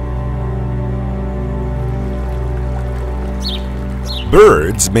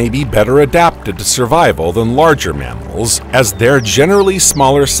 Birds may be better adapted to survival than larger mammals, as their generally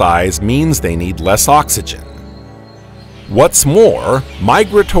smaller size means they need less oxygen. What's more,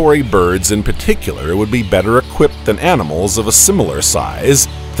 migratory birds in particular would be better equipped than animals of a similar size,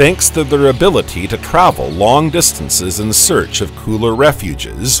 thanks to their ability to travel long distances in search of cooler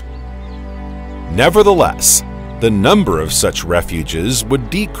refuges. Nevertheless, the number of such refuges would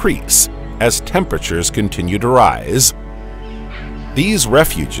decrease as temperatures continue to rise. These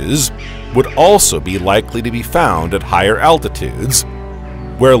refuges would also be likely to be found at higher altitudes,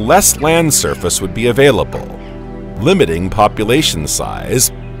 where less land surface would be available, limiting population size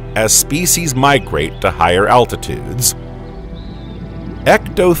as species migrate to higher altitudes.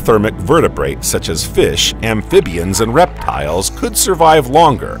 Ectothermic vertebrates such as fish, amphibians, and reptiles could survive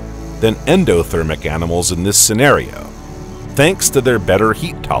longer than endothermic animals in this scenario, thanks to their better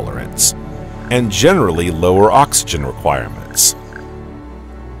heat tolerance and generally lower oxygen requirements.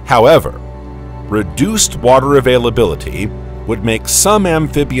 However, reduced water availability would make some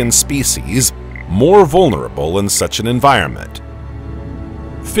amphibian species more vulnerable in such an environment.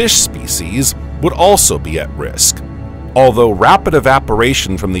 Fish species would also be at risk, although rapid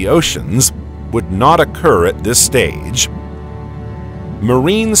evaporation from the oceans would not occur at this stage.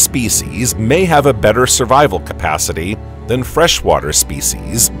 Marine species may have a better survival capacity than freshwater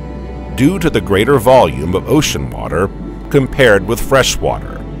species due to the greater volume of ocean water compared with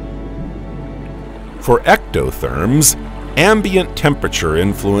freshwater. For ectotherms, ambient temperature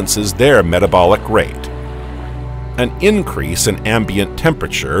influences their metabolic rate. An increase in ambient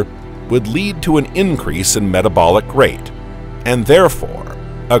temperature would lead to an increase in metabolic rate, and therefore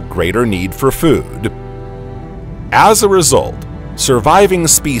a greater need for food. As a result, surviving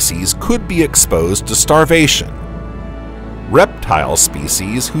species could be exposed to starvation. Reptile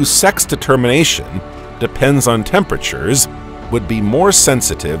species whose sex determination depends on temperatures would be more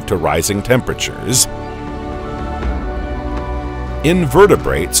sensitive to rising temperatures.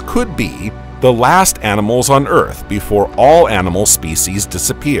 Invertebrates could be the last animals on Earth before all animal species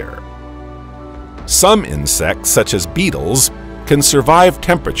disappear. Some insects, such as beetles, can survive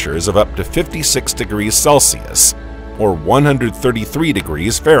temperatures of up to 56 degrees Celsius, or 133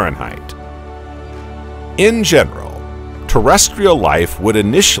 degrees Fahrenheit. In general, terrestrial life would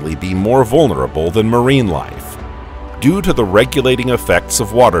initially be more vulnerable than marine life, due to the regulating effects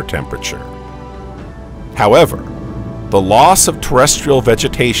of water temperature. However, the loss of terrestrial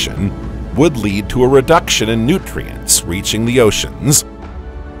vegetation would lead to a reduction in nutrients reaching the oceans.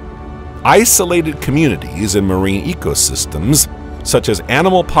 Isolated communities in marine ecosystems, such as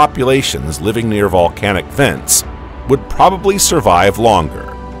animal populations living near volcanic vents, would probably survive longer.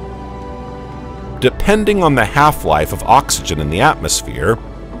 Depending on the half-life of oxygen in the atmosphere,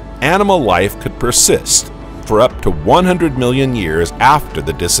 animal life could persist for up to 100 million years after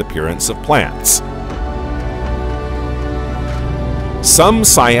the disappearance of plants. Some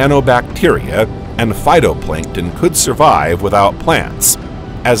cyanobacteria and phytoplankton could survive without plants,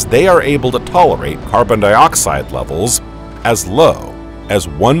 as they are able to tolerate carbon dioxide levels as low as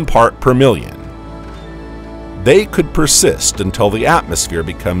 1 part per million. They could persist until the atmosphere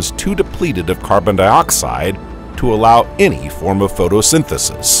becomes too depleted of carbon dioxide to allow any form of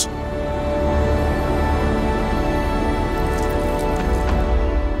photosynthesis.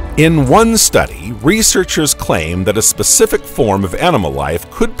 In one study, researchers claim that a specific form of animal life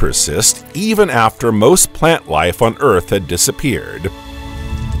could persist even after most plant life on Earth had disappeared.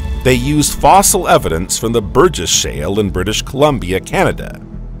 They used fossil evidence from the Burgess Shale in British Columbia, Canada,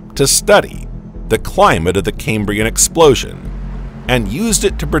 to study the climate of the Cambrian explosion, and used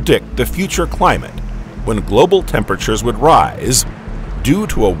it to predict the future climate when global temperatures would rise due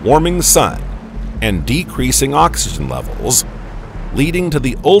to a warming sun and decreasing oxygen levels, leading to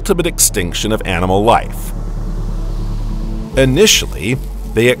the ultimate extinction of animal life. Initially,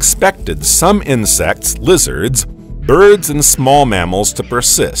 they expected some insects, lizards, birds, and small mammals to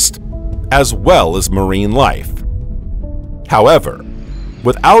persist, as well as marine life. However,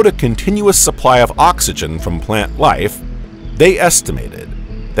 without a continuous supply of oxygen from plant life, they estimated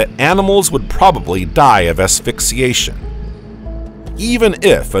that animals would probably die of asphyxiation. Even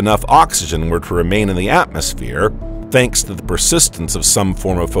if enough oxygen were to remain in the atmosphere, thanks to the persistence of some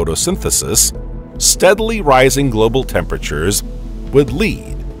form of photosynthesis, steadily rising global temperatures would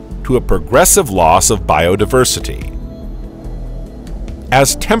lead to a progressive loss of biodiversity.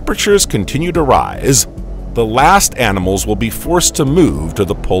 As temperatures continue to rise, the last animals will be forced to move to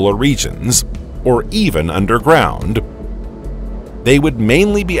the polar regions, or even underground. They would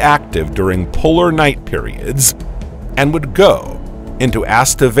mainly be active during polar night periods, and would go into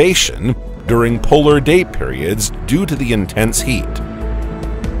aestivation during polar day periods due to the intense heat.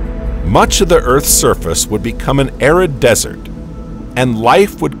 Much of the Earth's surface would become an arid desert, and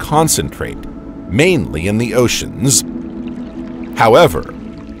life would concentrate mainly in the oceans. However,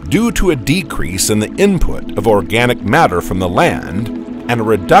 due to a decrease in the input of organic matter from the land and a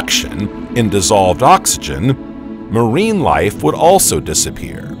reduction in dissolved oxygen, marine life would also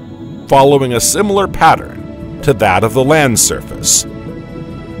disappear, following a similar pattern to that of the land surface.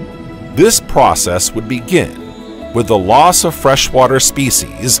 This process would begin with the loss of freshwater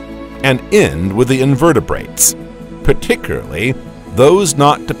species and end with the invertebrates, particularly those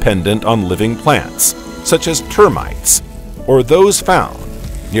not dependent on living plants, such as termites, or those found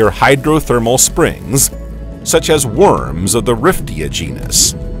near hydrothermal springs, such as worms of the Riftia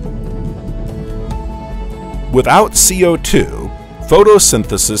genus. Without CO2,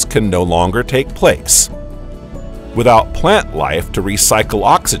 photosynthesis can no longer take place. Without plant life to recycle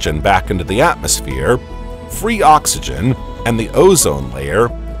oxygen back into the atmosphere, free oxygen and the ozone layer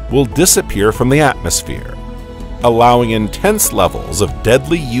will disappear from the atmosphere, allowing intense levels of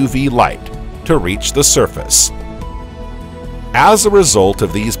deadly UV light to reach the surface. As a result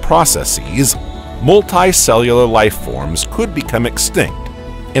of these processes, multicellular life forms could become extinct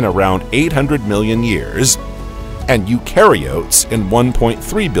in around 800 million years, and eukaryotes in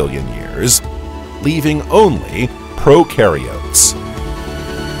 1.3 billion years, leaving only prokaryotes.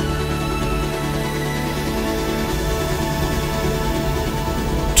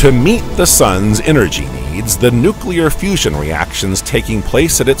 To meet the Sun's energy needs, the nuclear fusion reactions taking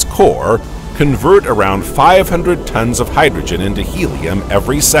place at its core convert around 500 tons of hydrogen into helium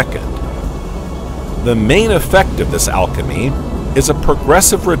every second, The main effect of this alchemy is a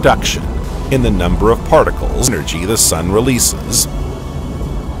progressive reduction in the number of particles of energy the sun releases.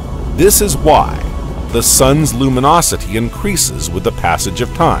 This is why the sun's luminosity increases with the passage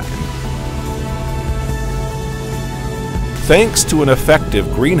of time. Thanks to an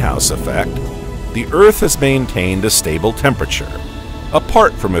effective greenhouse effect, the Earth has maintained a stable temperature,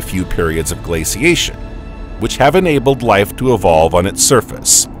 apart from a few periods of glaciation, which have enabled life to evolve on its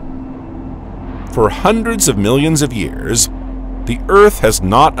surface. For hundreds of millions of years, the Earth has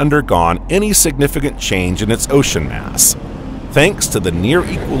not undergone any significant change in its ocean mass, thanks to the near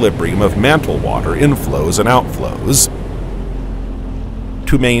equilibrium of mantle water inflows and outflows.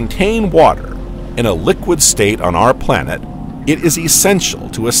 To maintain water in a liquid state on our planet, it is essential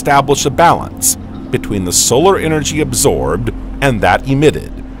to establish a balance between the solar energy absorbed and that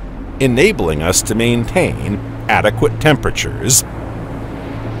emitted, enabling us to maintain adequate temperatures.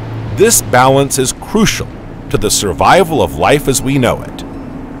 This balance is crucial to the survival of life as we know it.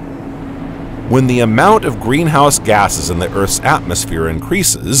 When the amount of greenhouse gases in the Earth's atmosphere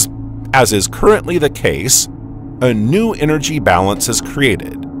increases, as is currently the case, a new energy balance is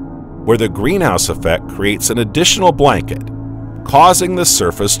created, where the greenhouse effect creates an additional blanket, causing the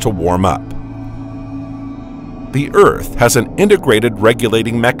surface to warm up. The Earth has an integrated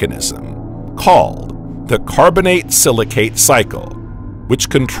regulating mechanism called the carbonate-silicate cycle, which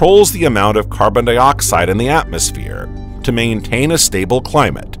controls the amount of carbon dioxide in the atmosphere to maintain a stable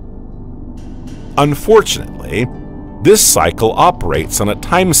climate. Unfortunately, this cycle operates on a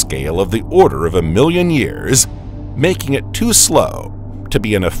timescale of the order of 1 million years, making it too slow to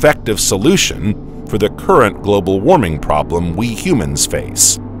be an effective solution for the current global warming problem we humans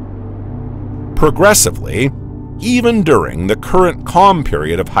face. Progressively, even during the current calm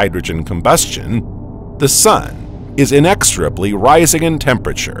period of hydrogen combustion, the sun is inexorably rising in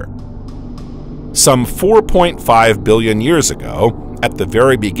temperature. Some 4.5 billion years ago, at the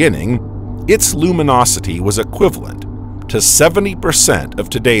very beginning, its luminosity was equivalent to 70% of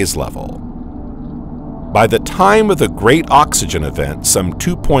today's level. By the time of the Great Oxygen Event some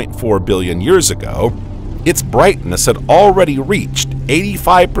 2.4 billion years ago, its brightness had already reached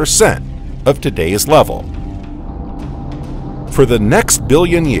 85% of today's level. For the next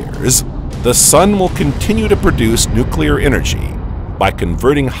billion years, the sun will continue to produce nuclear energy by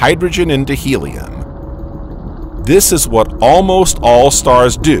converting hydrogen into helium. This is what almost all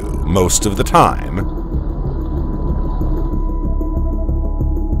stars do most of the time.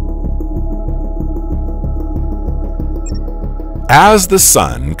 As the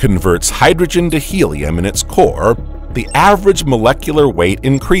sun converts hydrogen to helium in its core, the average molecular weight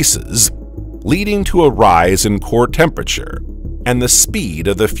increases, leading to a rise in core temperature and the speed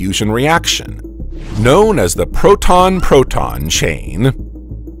of the fusion reaction, known as the proton-proton chain.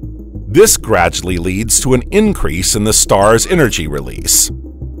 This gradually leads to an increase in the star's energy release.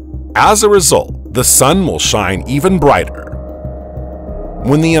 As a result, the sun will shine even brighter.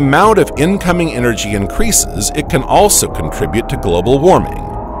 When the amount of incoming energy increases, it can also contribute to global warming.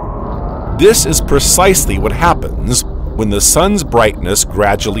 This is precisely what happens when the sun's brightness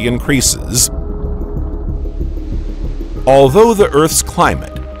gradually increases. Although the Earth's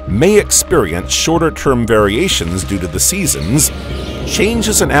climate may experience shorter-term variations due to the seasons,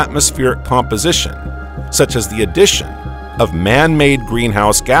 changes in atmospheric composition, such as the addition of man-made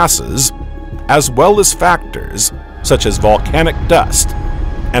greenhouse gases, as well as factors such as volcanic dust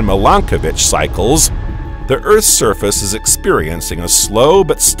and Milankovitch cycles, the Earth's surface is experiencing a slow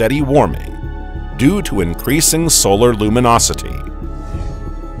but steady warming due to increasing solar luminosity.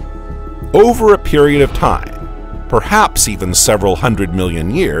 Over a period of time, perhaps even several 100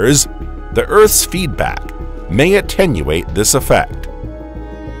 million years, the Earth's feedback may attenuate this effect.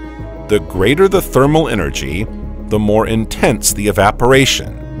 The greater the thermal energy, the more intense the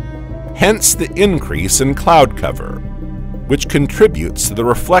evaporation, hence the increase in cloud cover, which contributes to the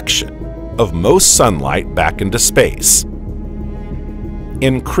reflection of most sunlight back into space.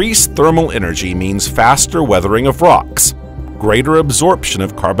 Increased thermal energy means faster weathering of rocks, greater absorption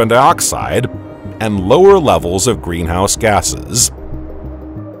of carbon dioxide, and lower levels of greenhouse gases.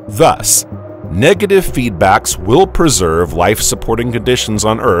 Thus, negative feedbacks will preserve life-supporting conditions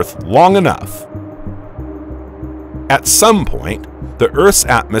on Earth long enough. At some point, the Earth's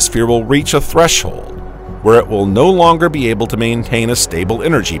atmosphere will reach a threshold where it will no longer be able to maintain a stable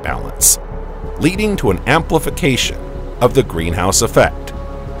energy balance, leading to an amplification of the greenhouse effect.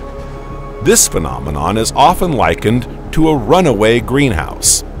 This phenomenon is often likened to a runaway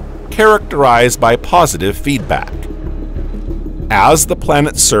greenhouse, characterized by positive feedback. As the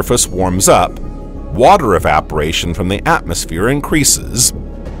planet's surface warms up, water evaporation from the atmosphere increases.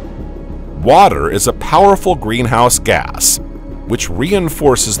 Water is a powerful greenhouse gas, which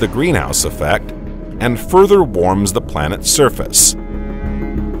reinforces the greenhouse effect and further warms the planet's surface.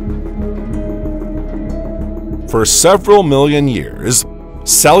 For several million years,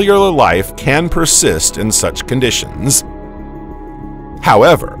 cellular life can persist in such conditions.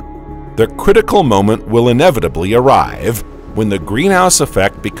 However, the critical moment will inevitably arrive when the greenhouse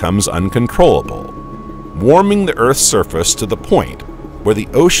effect becomes uncontrollable, warming the Earth's surface to the point where the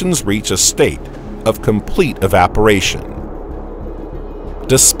oceans reach a state of complete evaporation.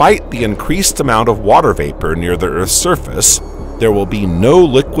 Despite the increased amount of water vapor near the Earth's surface, there will be no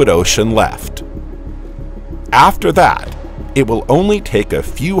liquid ocean left. After that, it will only take a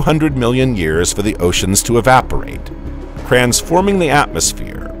few hundred million years for the oceans to evaporate, transforming the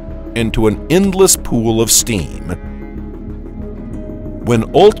atmosphere into an endless pool of steam.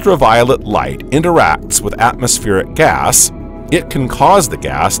 When ultraviolet light interacts with atmospheric gas, it can cause the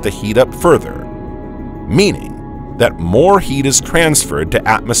gas to heat up further, meaning that more heat is transferred to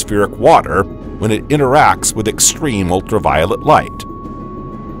atmospheric water when it interacts with extreme ultraviolet light.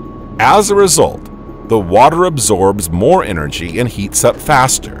 As a result, the water absorbs more energy and heats up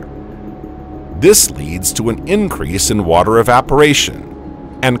faster. This leads to an increase in water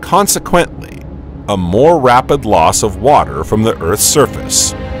evaporation, and consequently, a more rapid loss of water from the Earth's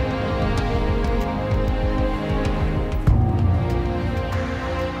surface.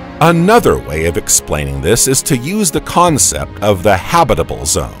 Another way of explaining this is to use the concept of the habitable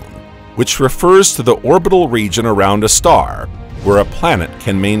zone, which refers to the orbital region around a star where a planet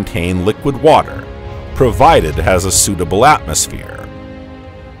can maintain liquid water, provided it has a suitable atmosphere.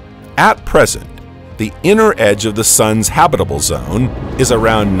 At present, the inner edge of the Sun's habitable zone is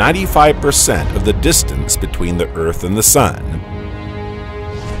around 95% of the distance between the Earth and the Sun.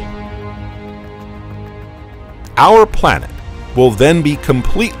 Our planet will then be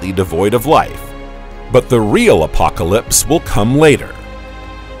completely devoid of life, but the real apocalypse will come later.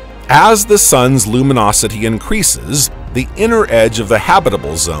 As the Sun's luminosity increases, the inner edge of the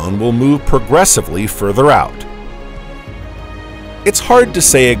habitable zone will move progressively further out. It's hard to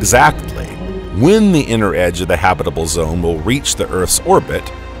say exactly when the inner edge of the habitable zone will reach the Earth's orbit,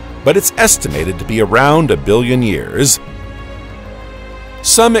 but it's estimated to be around 1 billion years.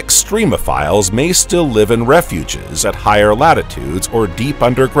 Some extremophiles may still live in refuges at higher latitudes or deep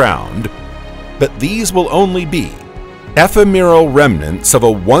underground, but these will only be ephemeral remnants of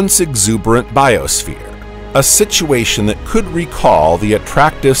a once exuberant biosphere, a situation that could recall the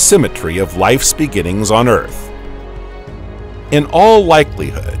attractive symmetry of life's beginnings on Earth. In all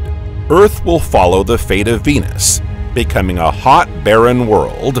likelihood, Earth will follow the fate of Venus, becoming a hot, barren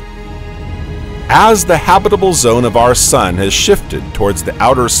world. As the habitable zone of our Sun has shifted towards the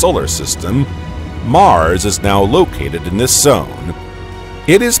outer solar system, Mars is now located in this zone.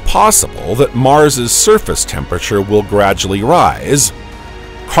 It is possible that Mars's surface temperature will gradually rise.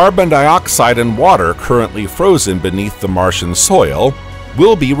 Carbon dioxide and water currently frozen beneath the Martian soil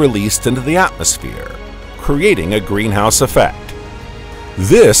will be released into the atmosphere, creating a greenhouse effect.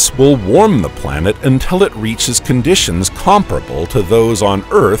 This will warm the planet until it reaches conditions comparable to those on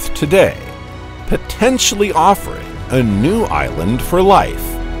Earth today, potentially offering a new island for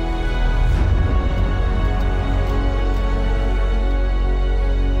life.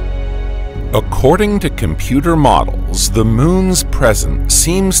 According to computer models, the Moon's presence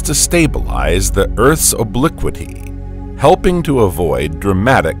seems to stabilize the Earth's obliquity, helping to avoid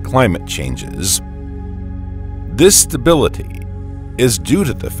dramatic climate changes. This stability is due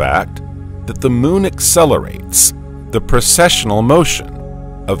to the fact that the Moon accelerates the precessional motion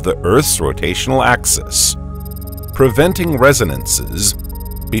of the Earth's rotational axis, preventing resonances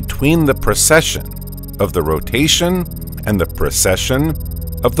between the precession of the rotation and the precession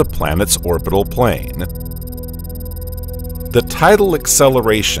of the planet's orbital plane. The tidal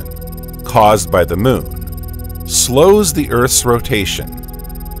acceleration caused by the Moon slows the Earth's rotation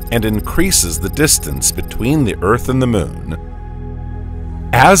and increases the distance between the Earth and the Moon.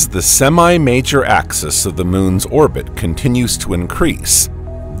 As the semi-major axis of the Moon's orbit continues to increase,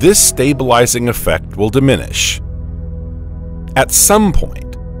 this stabilizing effect will diminish. At some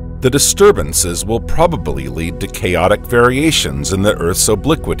point, the disturbances will probably lead to chaotic variations in the Earth's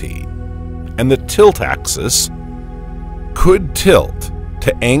obliquity, and the tilt axis could tilt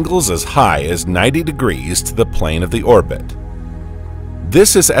to angles as high as 90 degrees to the plane of the orbit.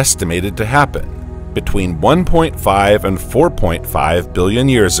 This is estimated to happen between 1.5 and 4.5 billion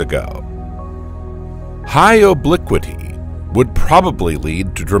years ago. High obliquity would probably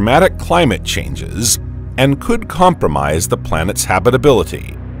lead to dramatic climate changes and could compromise the planet's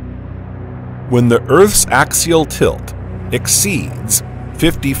habitability. When the Earth's axial tilt exceeds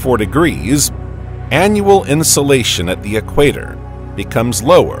 54 degrees, annual insolation at the equator becomes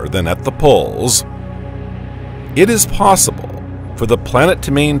lower than at the poles. It is possible for the planet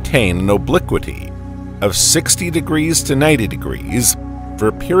to maintain an obliquity of 60 degrees to 90 degrees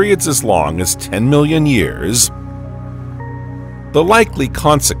for periods as long as 10 million years. The likely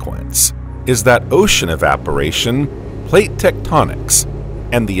consequence is that ocean evaporation, plate tectonics,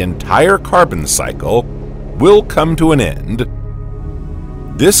 and the entire carbon cycle will come to an end.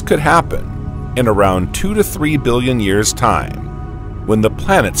 This could happen in around 2 to 3 billion years' time, when the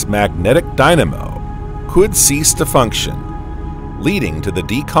planet's magnetic dynamo could cease to function, leading to the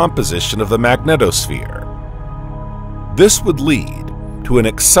decomposition of the magnetosphere. This would lead to an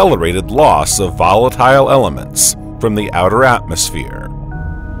accelerated loss of volatile elements from the outer atmosphere.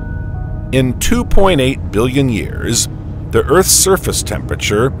 In 2.8 billion years, the Earth's surface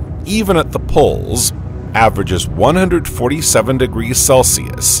temperature, even at the poles, averages 147 degrees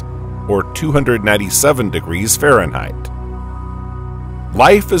Celsius, or 297 degrees Fahrenheit.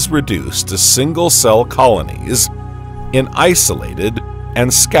 Life is reduced to single-cell colonies in isolated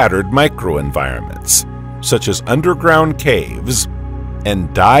and scattered microenvironments, such as underground caves,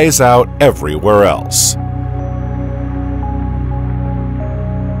 and dies out everywhere else.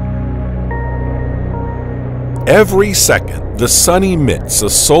 Every second, the Sun emits a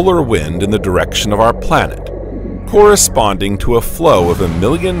solar wind in the direction of our planet, corresponding to a flow of 1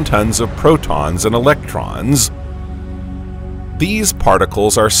 million tons of protons and electrons. These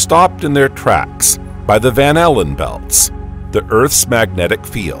particles are stopped in their tracks by the Van Allen belts, the Earth's magnetic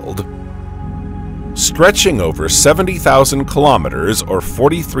field. Stretching over 70,000 kilometers or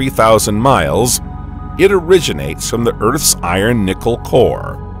 43,000 miles, it originates from the Earth's iron-nickel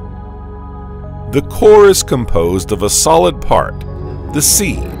core. The core is composed of a solid part, the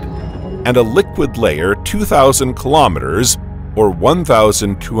seed, and a liquid layer 2,000 kilometers or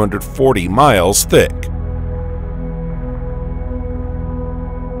 1,240 miles thick.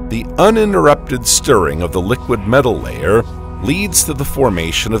 The uninterrupted stirring of the liquid metal layer leads to the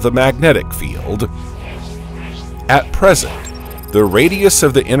formation of the magnetic field. At present, the radius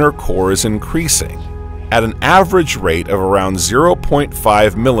of the inner core is increasing at an average rate of around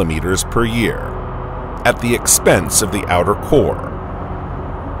 0.5 millimeters per year, at the expense of the outer core.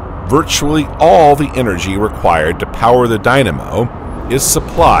 Virtually all the energy required to power the dynamo is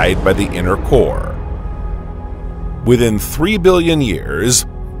supplied by the inner core. Within 3 billion years,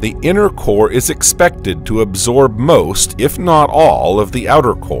 the inner core is expected to absorb most, if not all, of the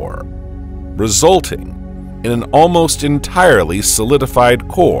outer core, resulting in an almost entirely solidified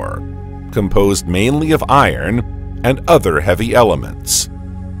core, composed mainly of iron and other heavy elements.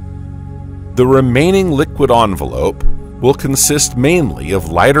 The remaining liquid envelope will consist mainly of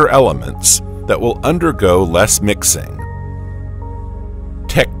lighter elements that will undergo less mixing.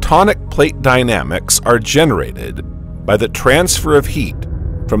 Tectonic plate dynamics are generated by the transfer of heat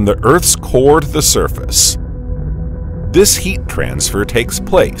from the Earth's core to the surface. This heat transfer takes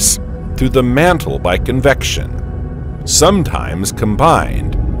place through the mantle by convection, sometimes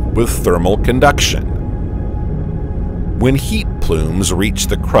combined with thermal conduction. When heat plumes reach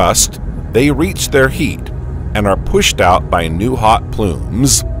the crust, they reach their heat and are pushed out by new hot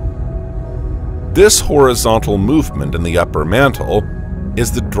plumes. This horizontal movement in the upper mantle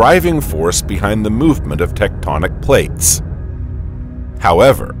is the driving force behind the movement of tectonic plates.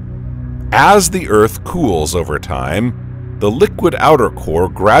 However, as the Earth cools over time, the liquid outer core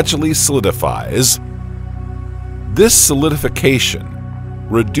gradually solidifies. This solidification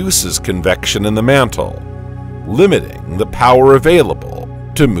reduces convection in the mantle, limiting the power available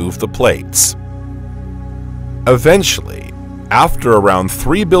to move the plates. Eventually, after around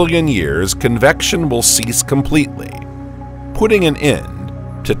 3 billion years, convection will cease completely, putting an end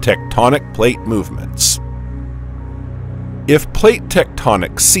to tectonic plate movements. If plate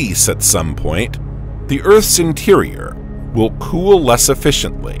tectonics cease at some point, the Earth's interior will cool less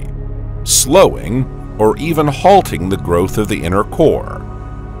efficiently, slowing or even halting the growth of the inner core.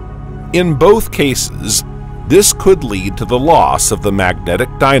 In both cases, this could lead to the loss of the magnetic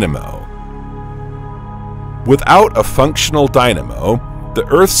dynamo. Without a functional dynamo, the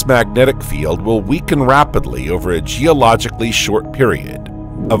Earth's magnetic field will weaken rapidly over a geologically short period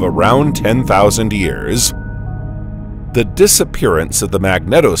of around 10,000 years. The disappearance of the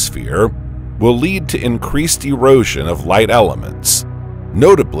magnetosphere will lead to increased erosion of light elements,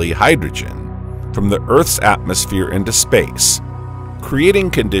 notably hydrogen, from the Earth's atmosphere into space, creating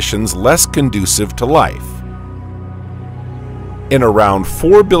conditions less conducive to life. In around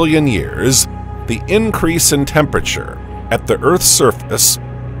 4 billion years, the increase in temperature at the Earth's surface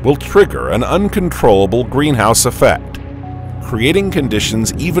will trigger an uncontrollable greenhouse effect, creating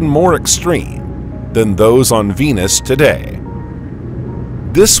conditions even more extreme than those on Venus today.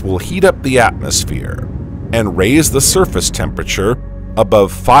 This will heat up the atmosphere and raise the surface temperature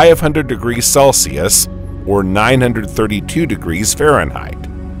above 500 degrees Celsius or 932 degrees Fahrenheit,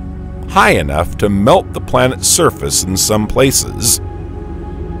 high enough to melt the planet's surface in some places.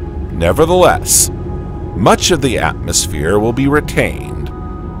 Nevertheless, much of the atmosphere will be retained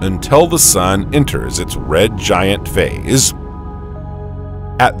until the Sun enters its red giant phase.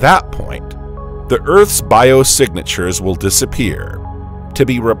 At that point, the Earth's biosignatures will disappear, to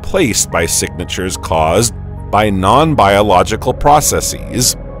be replaced by signatures caused by non-biological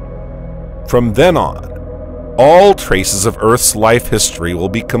processes. From then on, all traces of Earth's life history will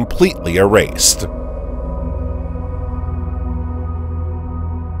be completely erased.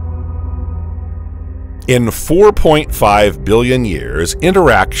 In 4.5 billion years,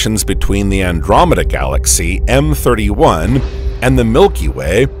 interactions between the Andromeda Galaxy M31 and the Milky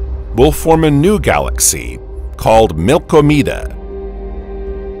Way will form a new galaxy called Milkomeda.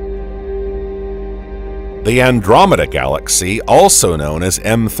 The Andromeda Galaxy, also known as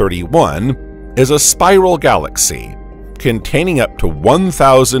M31, is a spiral galaxy containing up to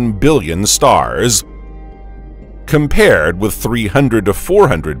 1,000 billion stars, compared with 300 to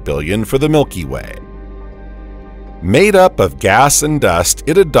 400 billion for the Milky Way. Made up of gas and dust,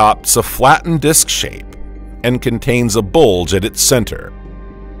 it adopts a flattened disk shape and contains a bulge at its center.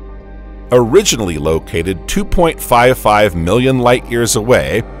 Originally located 2.55 million light-years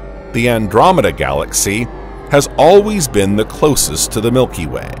away, the Andromeda Galaxy has always been the closest to the Milky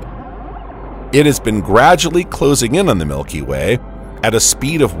Way. It has been gradually closing in on the Milky Way at a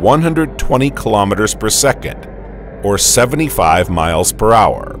speed of 120 kilometers per second, or 75 miles per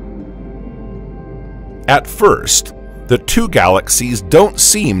hour. At first, the two galaxies don't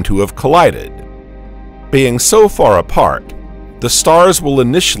seem to have collided. Being so far apart, the stars will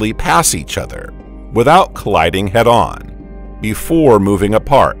initially pass each other without colliding head-on, before moving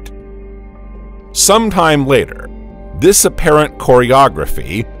apart. Sometime later, this apparent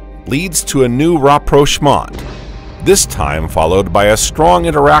choreography leads to a new rapprochement, this time followed by a strong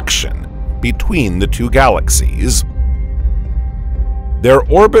interaction between the two galaxies. Their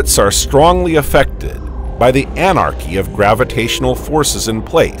orbits are strongly affected by the anarchy of gravitational forces in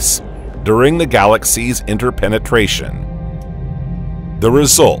place during the galaxy's interpenetration. The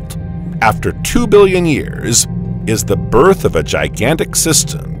result, after 2 billion years, is the birth of a gigantic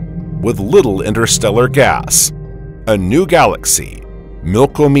system with little interstellar gas, a new galaxy,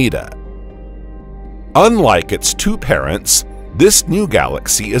 Milkomeda. Unlike its two parents, this new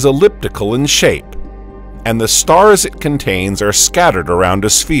galaxy is elliptical in shape, and the stars it contains are scattered around a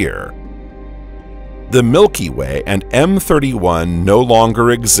sphere. The Milky Way and M31 no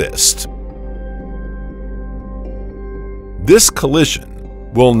longer exist. This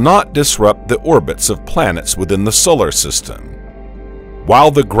collision will not disrupt the orbits of planets within the solar system.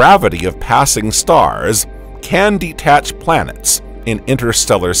 While the gravity of passing stars can detach planets in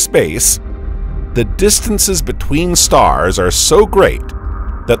interstellar space, the distances between stars are so great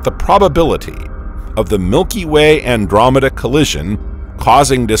that the probability of the Milky Way-Andromeda collision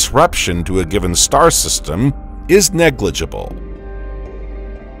causing disruption to a given star system is negligible.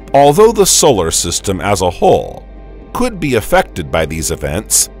 Although the solar system as a whole could be affected by these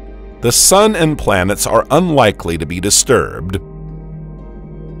events, the Sun and planets are unlikely to be disturbed.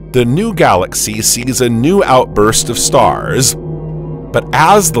 The new galaxy sees a new outburst of stars, but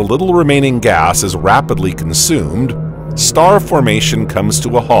as the little remaining gas is rapidly consumed, star formation comes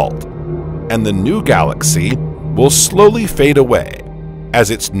to a halt, and the new galaxy will slowly fade away as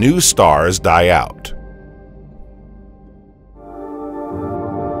its new stars die out.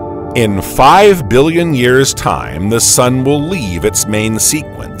 In 5 billion years' time, the Sun will leave its main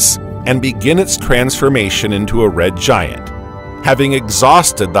sequence and begin its transformation into a red giant, having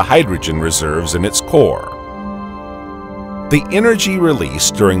exhausted the hydrogen reserves in its core. The energy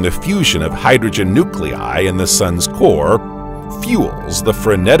released during the fusion of hydrogen nuclei in the Sun's core fuels the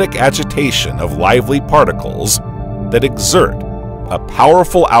frenetic agitation of lively particles that exert a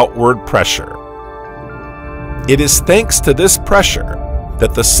powerful outward pressure. It is thanks to this pressure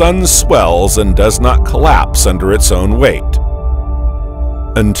that the Sun swells and does not collapse under its own weight.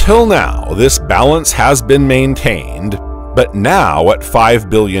 Until now, this balance has been maintained, but now at 5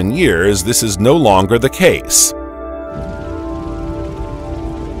 billion years, this is no longer the case.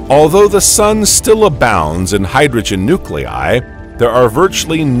 Although the Sun still abounds in hydrogen nuclei, there are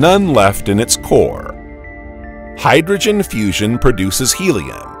virtually none left in its core. Hydrogen fusion produces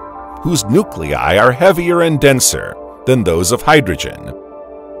helium, whose nuclei are heavier and denser than those of hydrogen.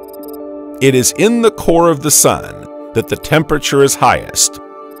 It is in the core of the Sun that the temperature is highest,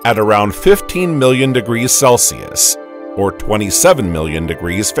 at around 15 million degrees Celsius, or 27 million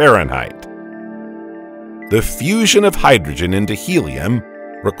degrees Fahrenheit. The fusion of hydrogen into helium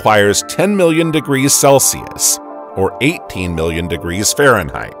requires 10 million degrees Celsius, or 18 million degrees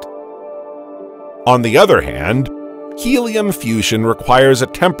Fahrenheit. On the other hand, helium fusion requires a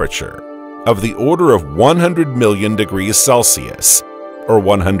temperature of the order of 100 million degrees Celsius, or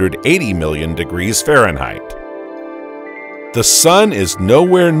 180 million degrees Fahrenheit. The Sun is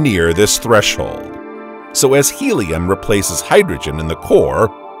nowhere near this threshold, so as helium replaces hydrogen in the core,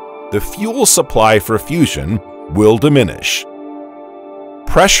 the fuel supply for fusion will diminish.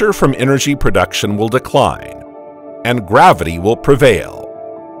 Pressure from energy production will decline, and gravity will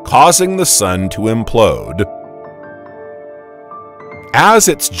prevail, causing the Sun to implode. As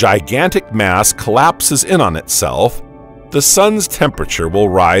its gigantic mass collapses in on itself, the Sun's temperature will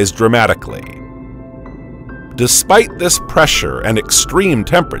rise dramatically. Despite this pressure and extreme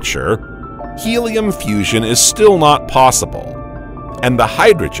temperature, helium fusion is still not possible, and the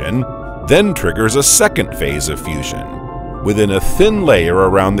hydrogen then triggers a second phase of fusion within a thin layer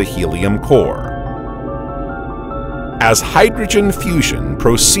around the helium core. As hydrogen fusion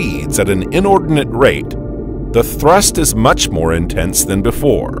proceeds at an inordinate rate, the thrust is much more intense than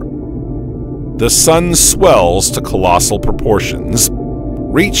before. The Sun swells to colossal proportions,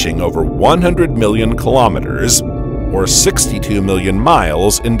 reaching over 100 million kilometers, or 62 million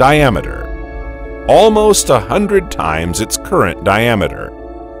miles in diameter, almost 100 times its current diameter.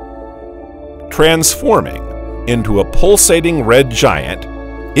 Transforming into a pulsating red giant,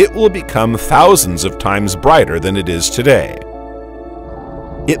 it will become thousands of times brighter than it is today.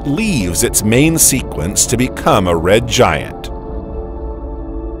 It leaves its main sequence to become a red giant.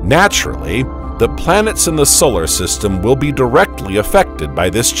 Naturally, the planets in the solar system will be directly affected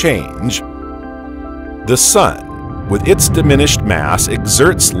by this change. The Sun, with its diminished mass,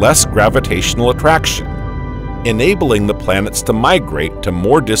 exerts less gravitational attraction, enabling the planets to migrate to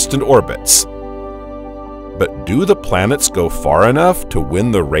more distant orbits. But do the planets go far enough to win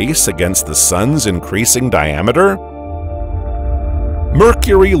the race against the Sun's increasing diameter?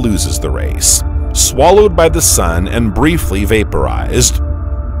 Mercury loses the race, swallowed by the Sun and briefly vaporized.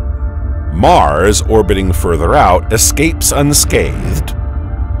 Mars, orbiting further out, escapes unscathed.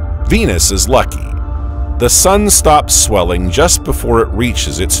 Venus is lucky. The Sun stops swelling just before it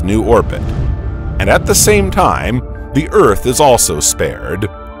reaches its new orbit, and at the same time, the Earth is also spared.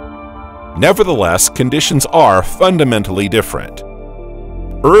 Nevertheless, conditions are fundamentally different.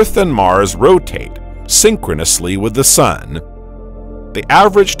 Earth and Mars rotate synchronously with the Sun. The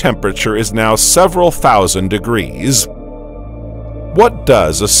average temperature is now several thousand degrees. What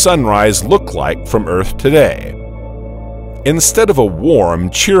does a sunrise look like from Earth today? Instead of a warm,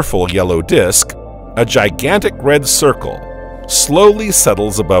 cheerful yellow disk, a gigantic red circle slowly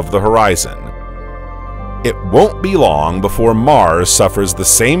settles above the horizon. It won't be long before Mars suffers the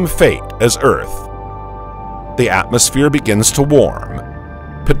same fate as Earth. The atmosphere begins to warm.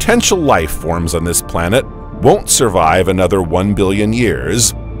 Potential life forms on this planet won't survive another 1 billion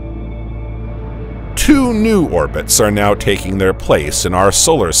years. 2 new orbits are now taking their place in our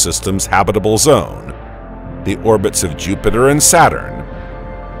solar system's habitable zone, the orbits of Jupiter and Saturn.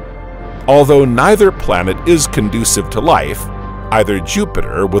 Although neither planet is conducive to life, either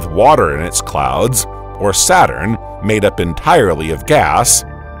Jupiter with water in its clouds or Saturn made up entirely of gas,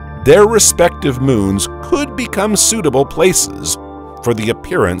 their respective moons could become suitable places for the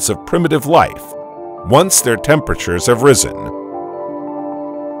appearance of primitive life once their temperatures have risen.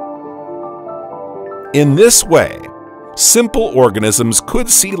 In this way, simple organisms could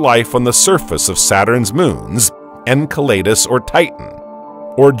see life on the surface of Saturn's moons, Enceladus or Titan,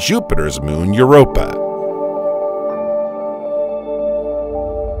 or Jupiter's moon, Europa.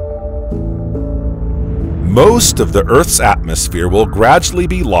 Most of the Earth's atmosphere will gradually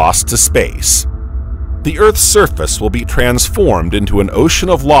be lost to space. The Earth's surface will be transformed into an ocean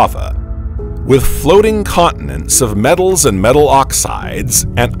of lava, with floating continents of metals and metal oxides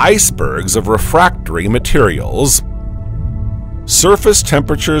and icebergs of refractory materials. Surface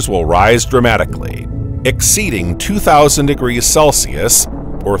temperatures will rise dramatically, exceeding 2,000 degrees Celsius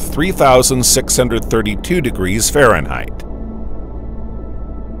or 3,632 degrees Fahrenheit.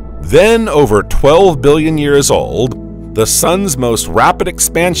 Then, over 12 billion years old, the Sun's most rapid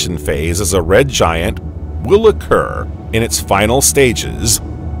expansion phase as a red giant will occur in its final stages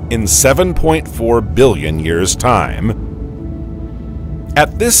in 7.4 billion years' time.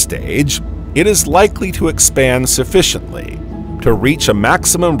 At this stage, it is likely to expand sufficiently to reach a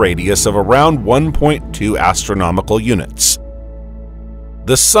maximum radius of around 1.2 astronomical units.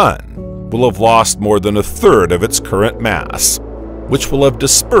 The Sun will have lost more than a third of its current mass, which will have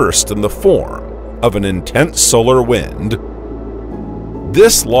dispersed in the form of an intense solar wind.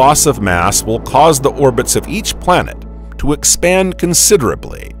 This loss of mass will cause the orbits of each planet to expand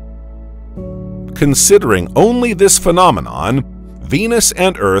considerably. Considering only this phenomenon, Venus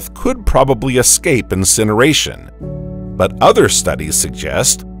and Earth could probably escape incineration, but other studies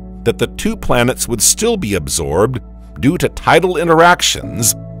suggest that the two planets would still be absorbed due to tidal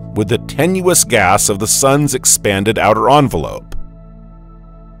interactions with the tenuous gas of the Sun's expanded outer envelope.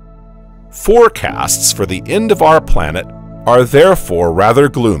 Forecasts for the end of our planet are therefore rather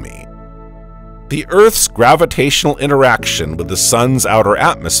gloomy. The Earth's gravitational interaction with the Sun's outer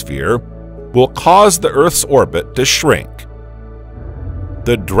atmosphere will cause the Earth's orbit to shrink.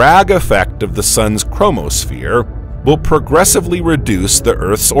 The drag effect of the Sun's chromosphere will progressively reduce the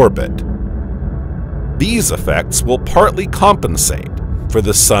Earth's orbit. These effects will partly compensate for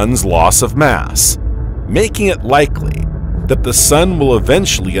the Sun's loss of mass, making it likely that the Sun will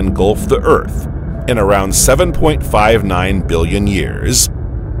eventually engulf the Earth in around 7.59 billion years.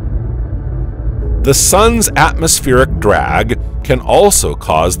 The Sun's atmospheric drag can also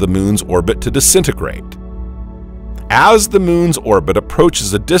cause the Moon's orbit to disintegrate. As the Moon's orbit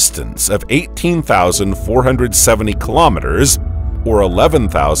approaches a distance of 18,470 kilometers, or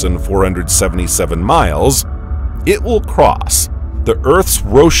 11,477 miles, it will cross the Earth's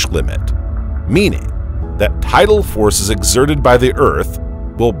Roche limit, meaning that tidal forces exerted by the Earth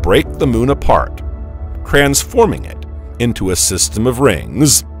will break the Moon apart, transforming it into a system of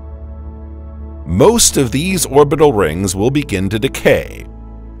rings. Most of these orbital rings will begin to decay,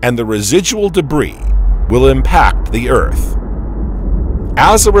 and the residual debris will impact the Earth.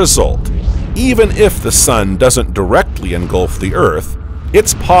 As a result, even if the Sun doesn't directly engulf the Earth,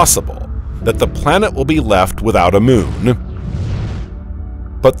 it's possible that the planet will be left without a moon.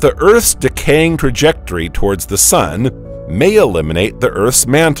 But the Earth's decaying trajectory towards the Sun may eliminate the Earth's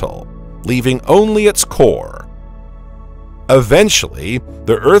mantle, leaving only its core. Eventually,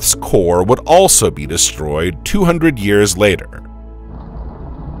 the Earth's core would also be destroyed 200 years later.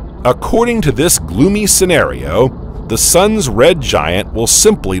 According to this gloomy scenario, the Sun's red giant will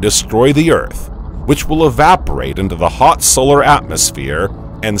simply destroy the Earth, which will evaporate into the hot solar atmosphere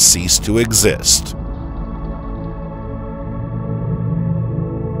and cease to exist.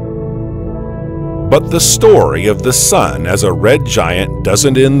 But the story of the Sun as a red giant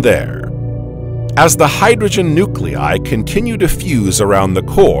doesn't end there. As the hydrogen nuclei continue to fuse around the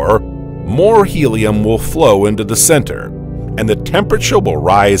core, more helium will flow into the center, and the temperature will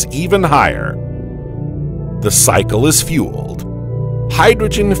rise even higher. The cycle is fueled.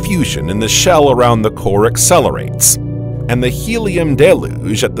 Hydrogen fusion in the shell around the core accelerates, and the helium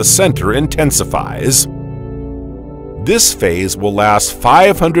deluge at the center intensifies. This phase will last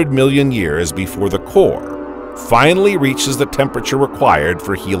 500 million years before the core finally reaches the temperature required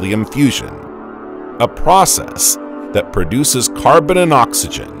for helium fusion, a process that produces carbon and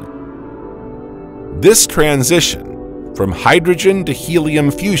oxygen. This transition from hydrogen to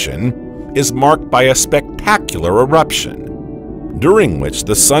helium fusion is marked by a spectacular eruption, during which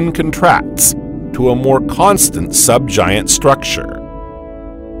the Sun contracts to a more constant subgiant structure.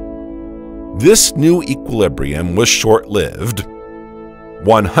 This new equilibrium was short-lived.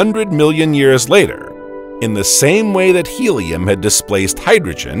 100 million years later, in the same way that helium had displaced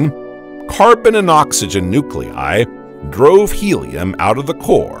hydrogen, carbon and oxygen nuclei drove helium out of the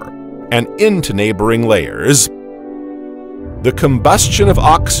core and into neighboring layers. The combustion of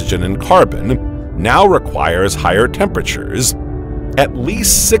oxygen and carbon now requires higher temperatures, at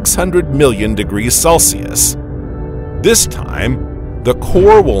least 600 million degrees Celsius. This time, the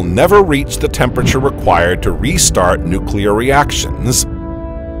core will never reach the temperature required to restart nuclear reactions.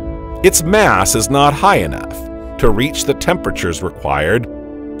 Its mass is not high enough to reach the temperatures required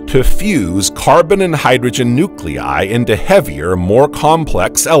to fuse carbon and hydrogen nuclei into heavier, more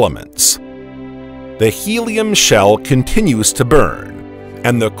complex elements. The helium shell continues to burn,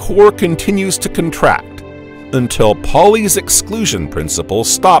 and the core continues to contract until Pauli's exclusion principle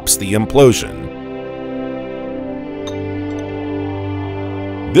stops the implosion.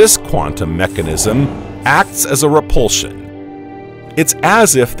 This quantum mechanism acts as a repulsion. It's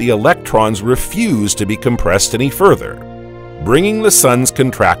as if the electrons refuse to be compressed any further, bringing the Sun's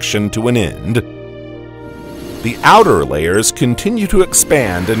contraction to an end. The outer layers continue to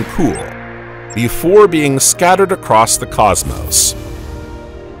expand and cool before being scattered across the cosmos.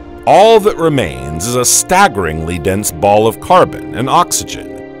 All that remains is a staggeringly dense ball of carbon and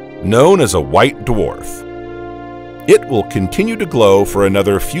oxygen, known as a white dwarf. It will continue to glow for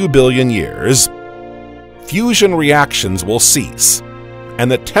another few billion years. Fusion reactions will cease,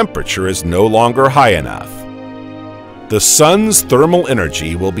 and the temperature is no longer high enough. The sun's thermal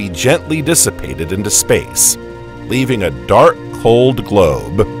energy will be gently dissipated into space, leaving a dark, cold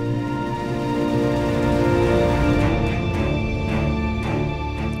globe.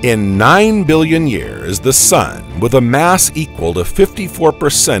 In 9 billion years, the Sun, with a mass equal to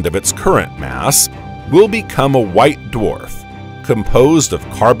 54% of its current mass, will become a white dwarf, composed of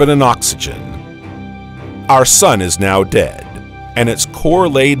carbon and oxygen. Our Sun is now dead, and its core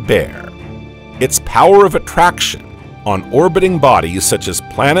laid bare. Its power of attraction on orbiting bodies such as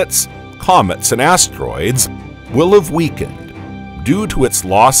planets, comets, and asteroids will have weakened due to its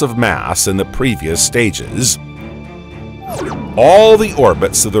loss of mass in the previous stages. All the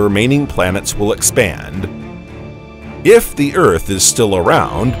orbits of the remaining planets will expand. If the Earth is still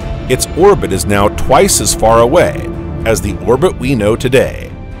around, its orbit is now twice as far away as the orbit we know today.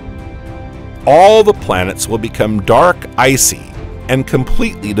 All the planets will become dark, icy, and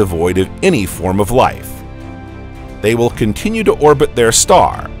completely devoid of any form of life. They will continue to orbit their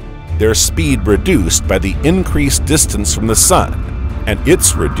star, their speed reduced by the increased distance from the Sun and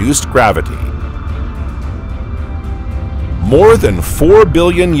its reduced gravity. More than 4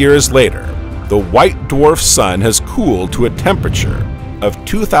 billion years later, the white dwarf Sun has cooled to a temperature of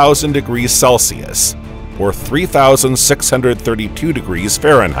 2,000 degrees Celsius, or 3,632 degrees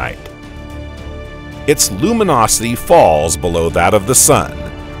Fahrenheit. Its luminosity falls below that of the Sun.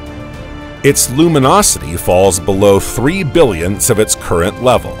 Its luminosity falls below 3 billionths of its current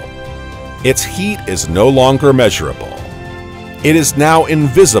level. Its heat is no longer measurable. It is now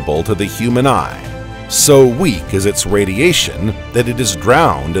invisible to the human eye. So weak is its radiation that it is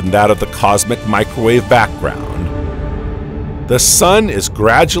drowned in that of the cosmic microwave background. The Sun is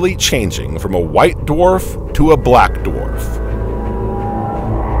gradually changing from a white dwarf to a black dwarf.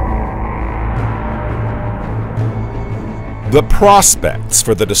 The prospects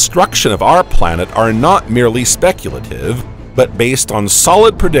for the destruction of our planet are not merely speculative, but based on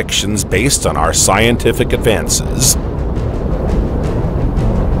solid predictions based on our scientific advances.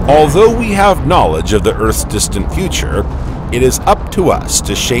 Although we have knowledge of the Earth's distant future, it is up to us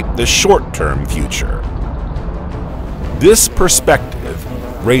to shape the short-term future. This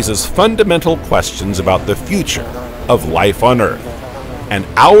perspective raises fundamental questions about the future of life on Earth and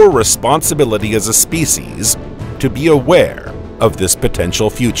our responsibility as a species to be aware of this potential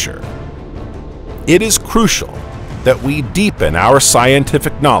future. It is crucial that we deepen our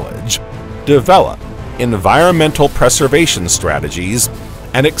scientific knowledge, develop environmental preservation strategies,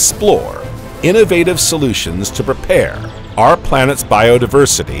 and explore innovative solutions to prepare our planet's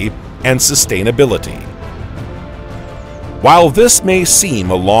biodiversity and sustainability. While this may seem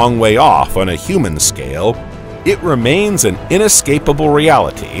a long way off on a human scale, it remains an inescapable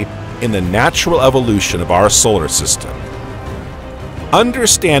reality in the natural evolution of our solar system.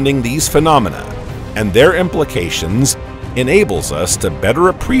 Understanding these phenomena and their implications enables us to better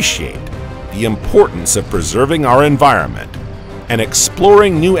appreciate the importance of preserving our environment and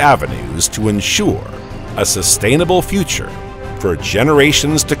exploring new avenues to ensure a sustainable future for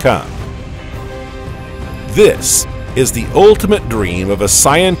generations to come. This is the ultimate dream of a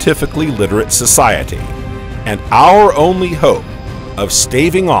scientifically literate society, and our only hope of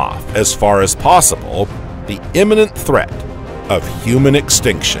staving off, as far as possible, the imminent threat of human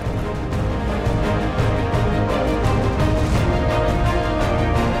extinction.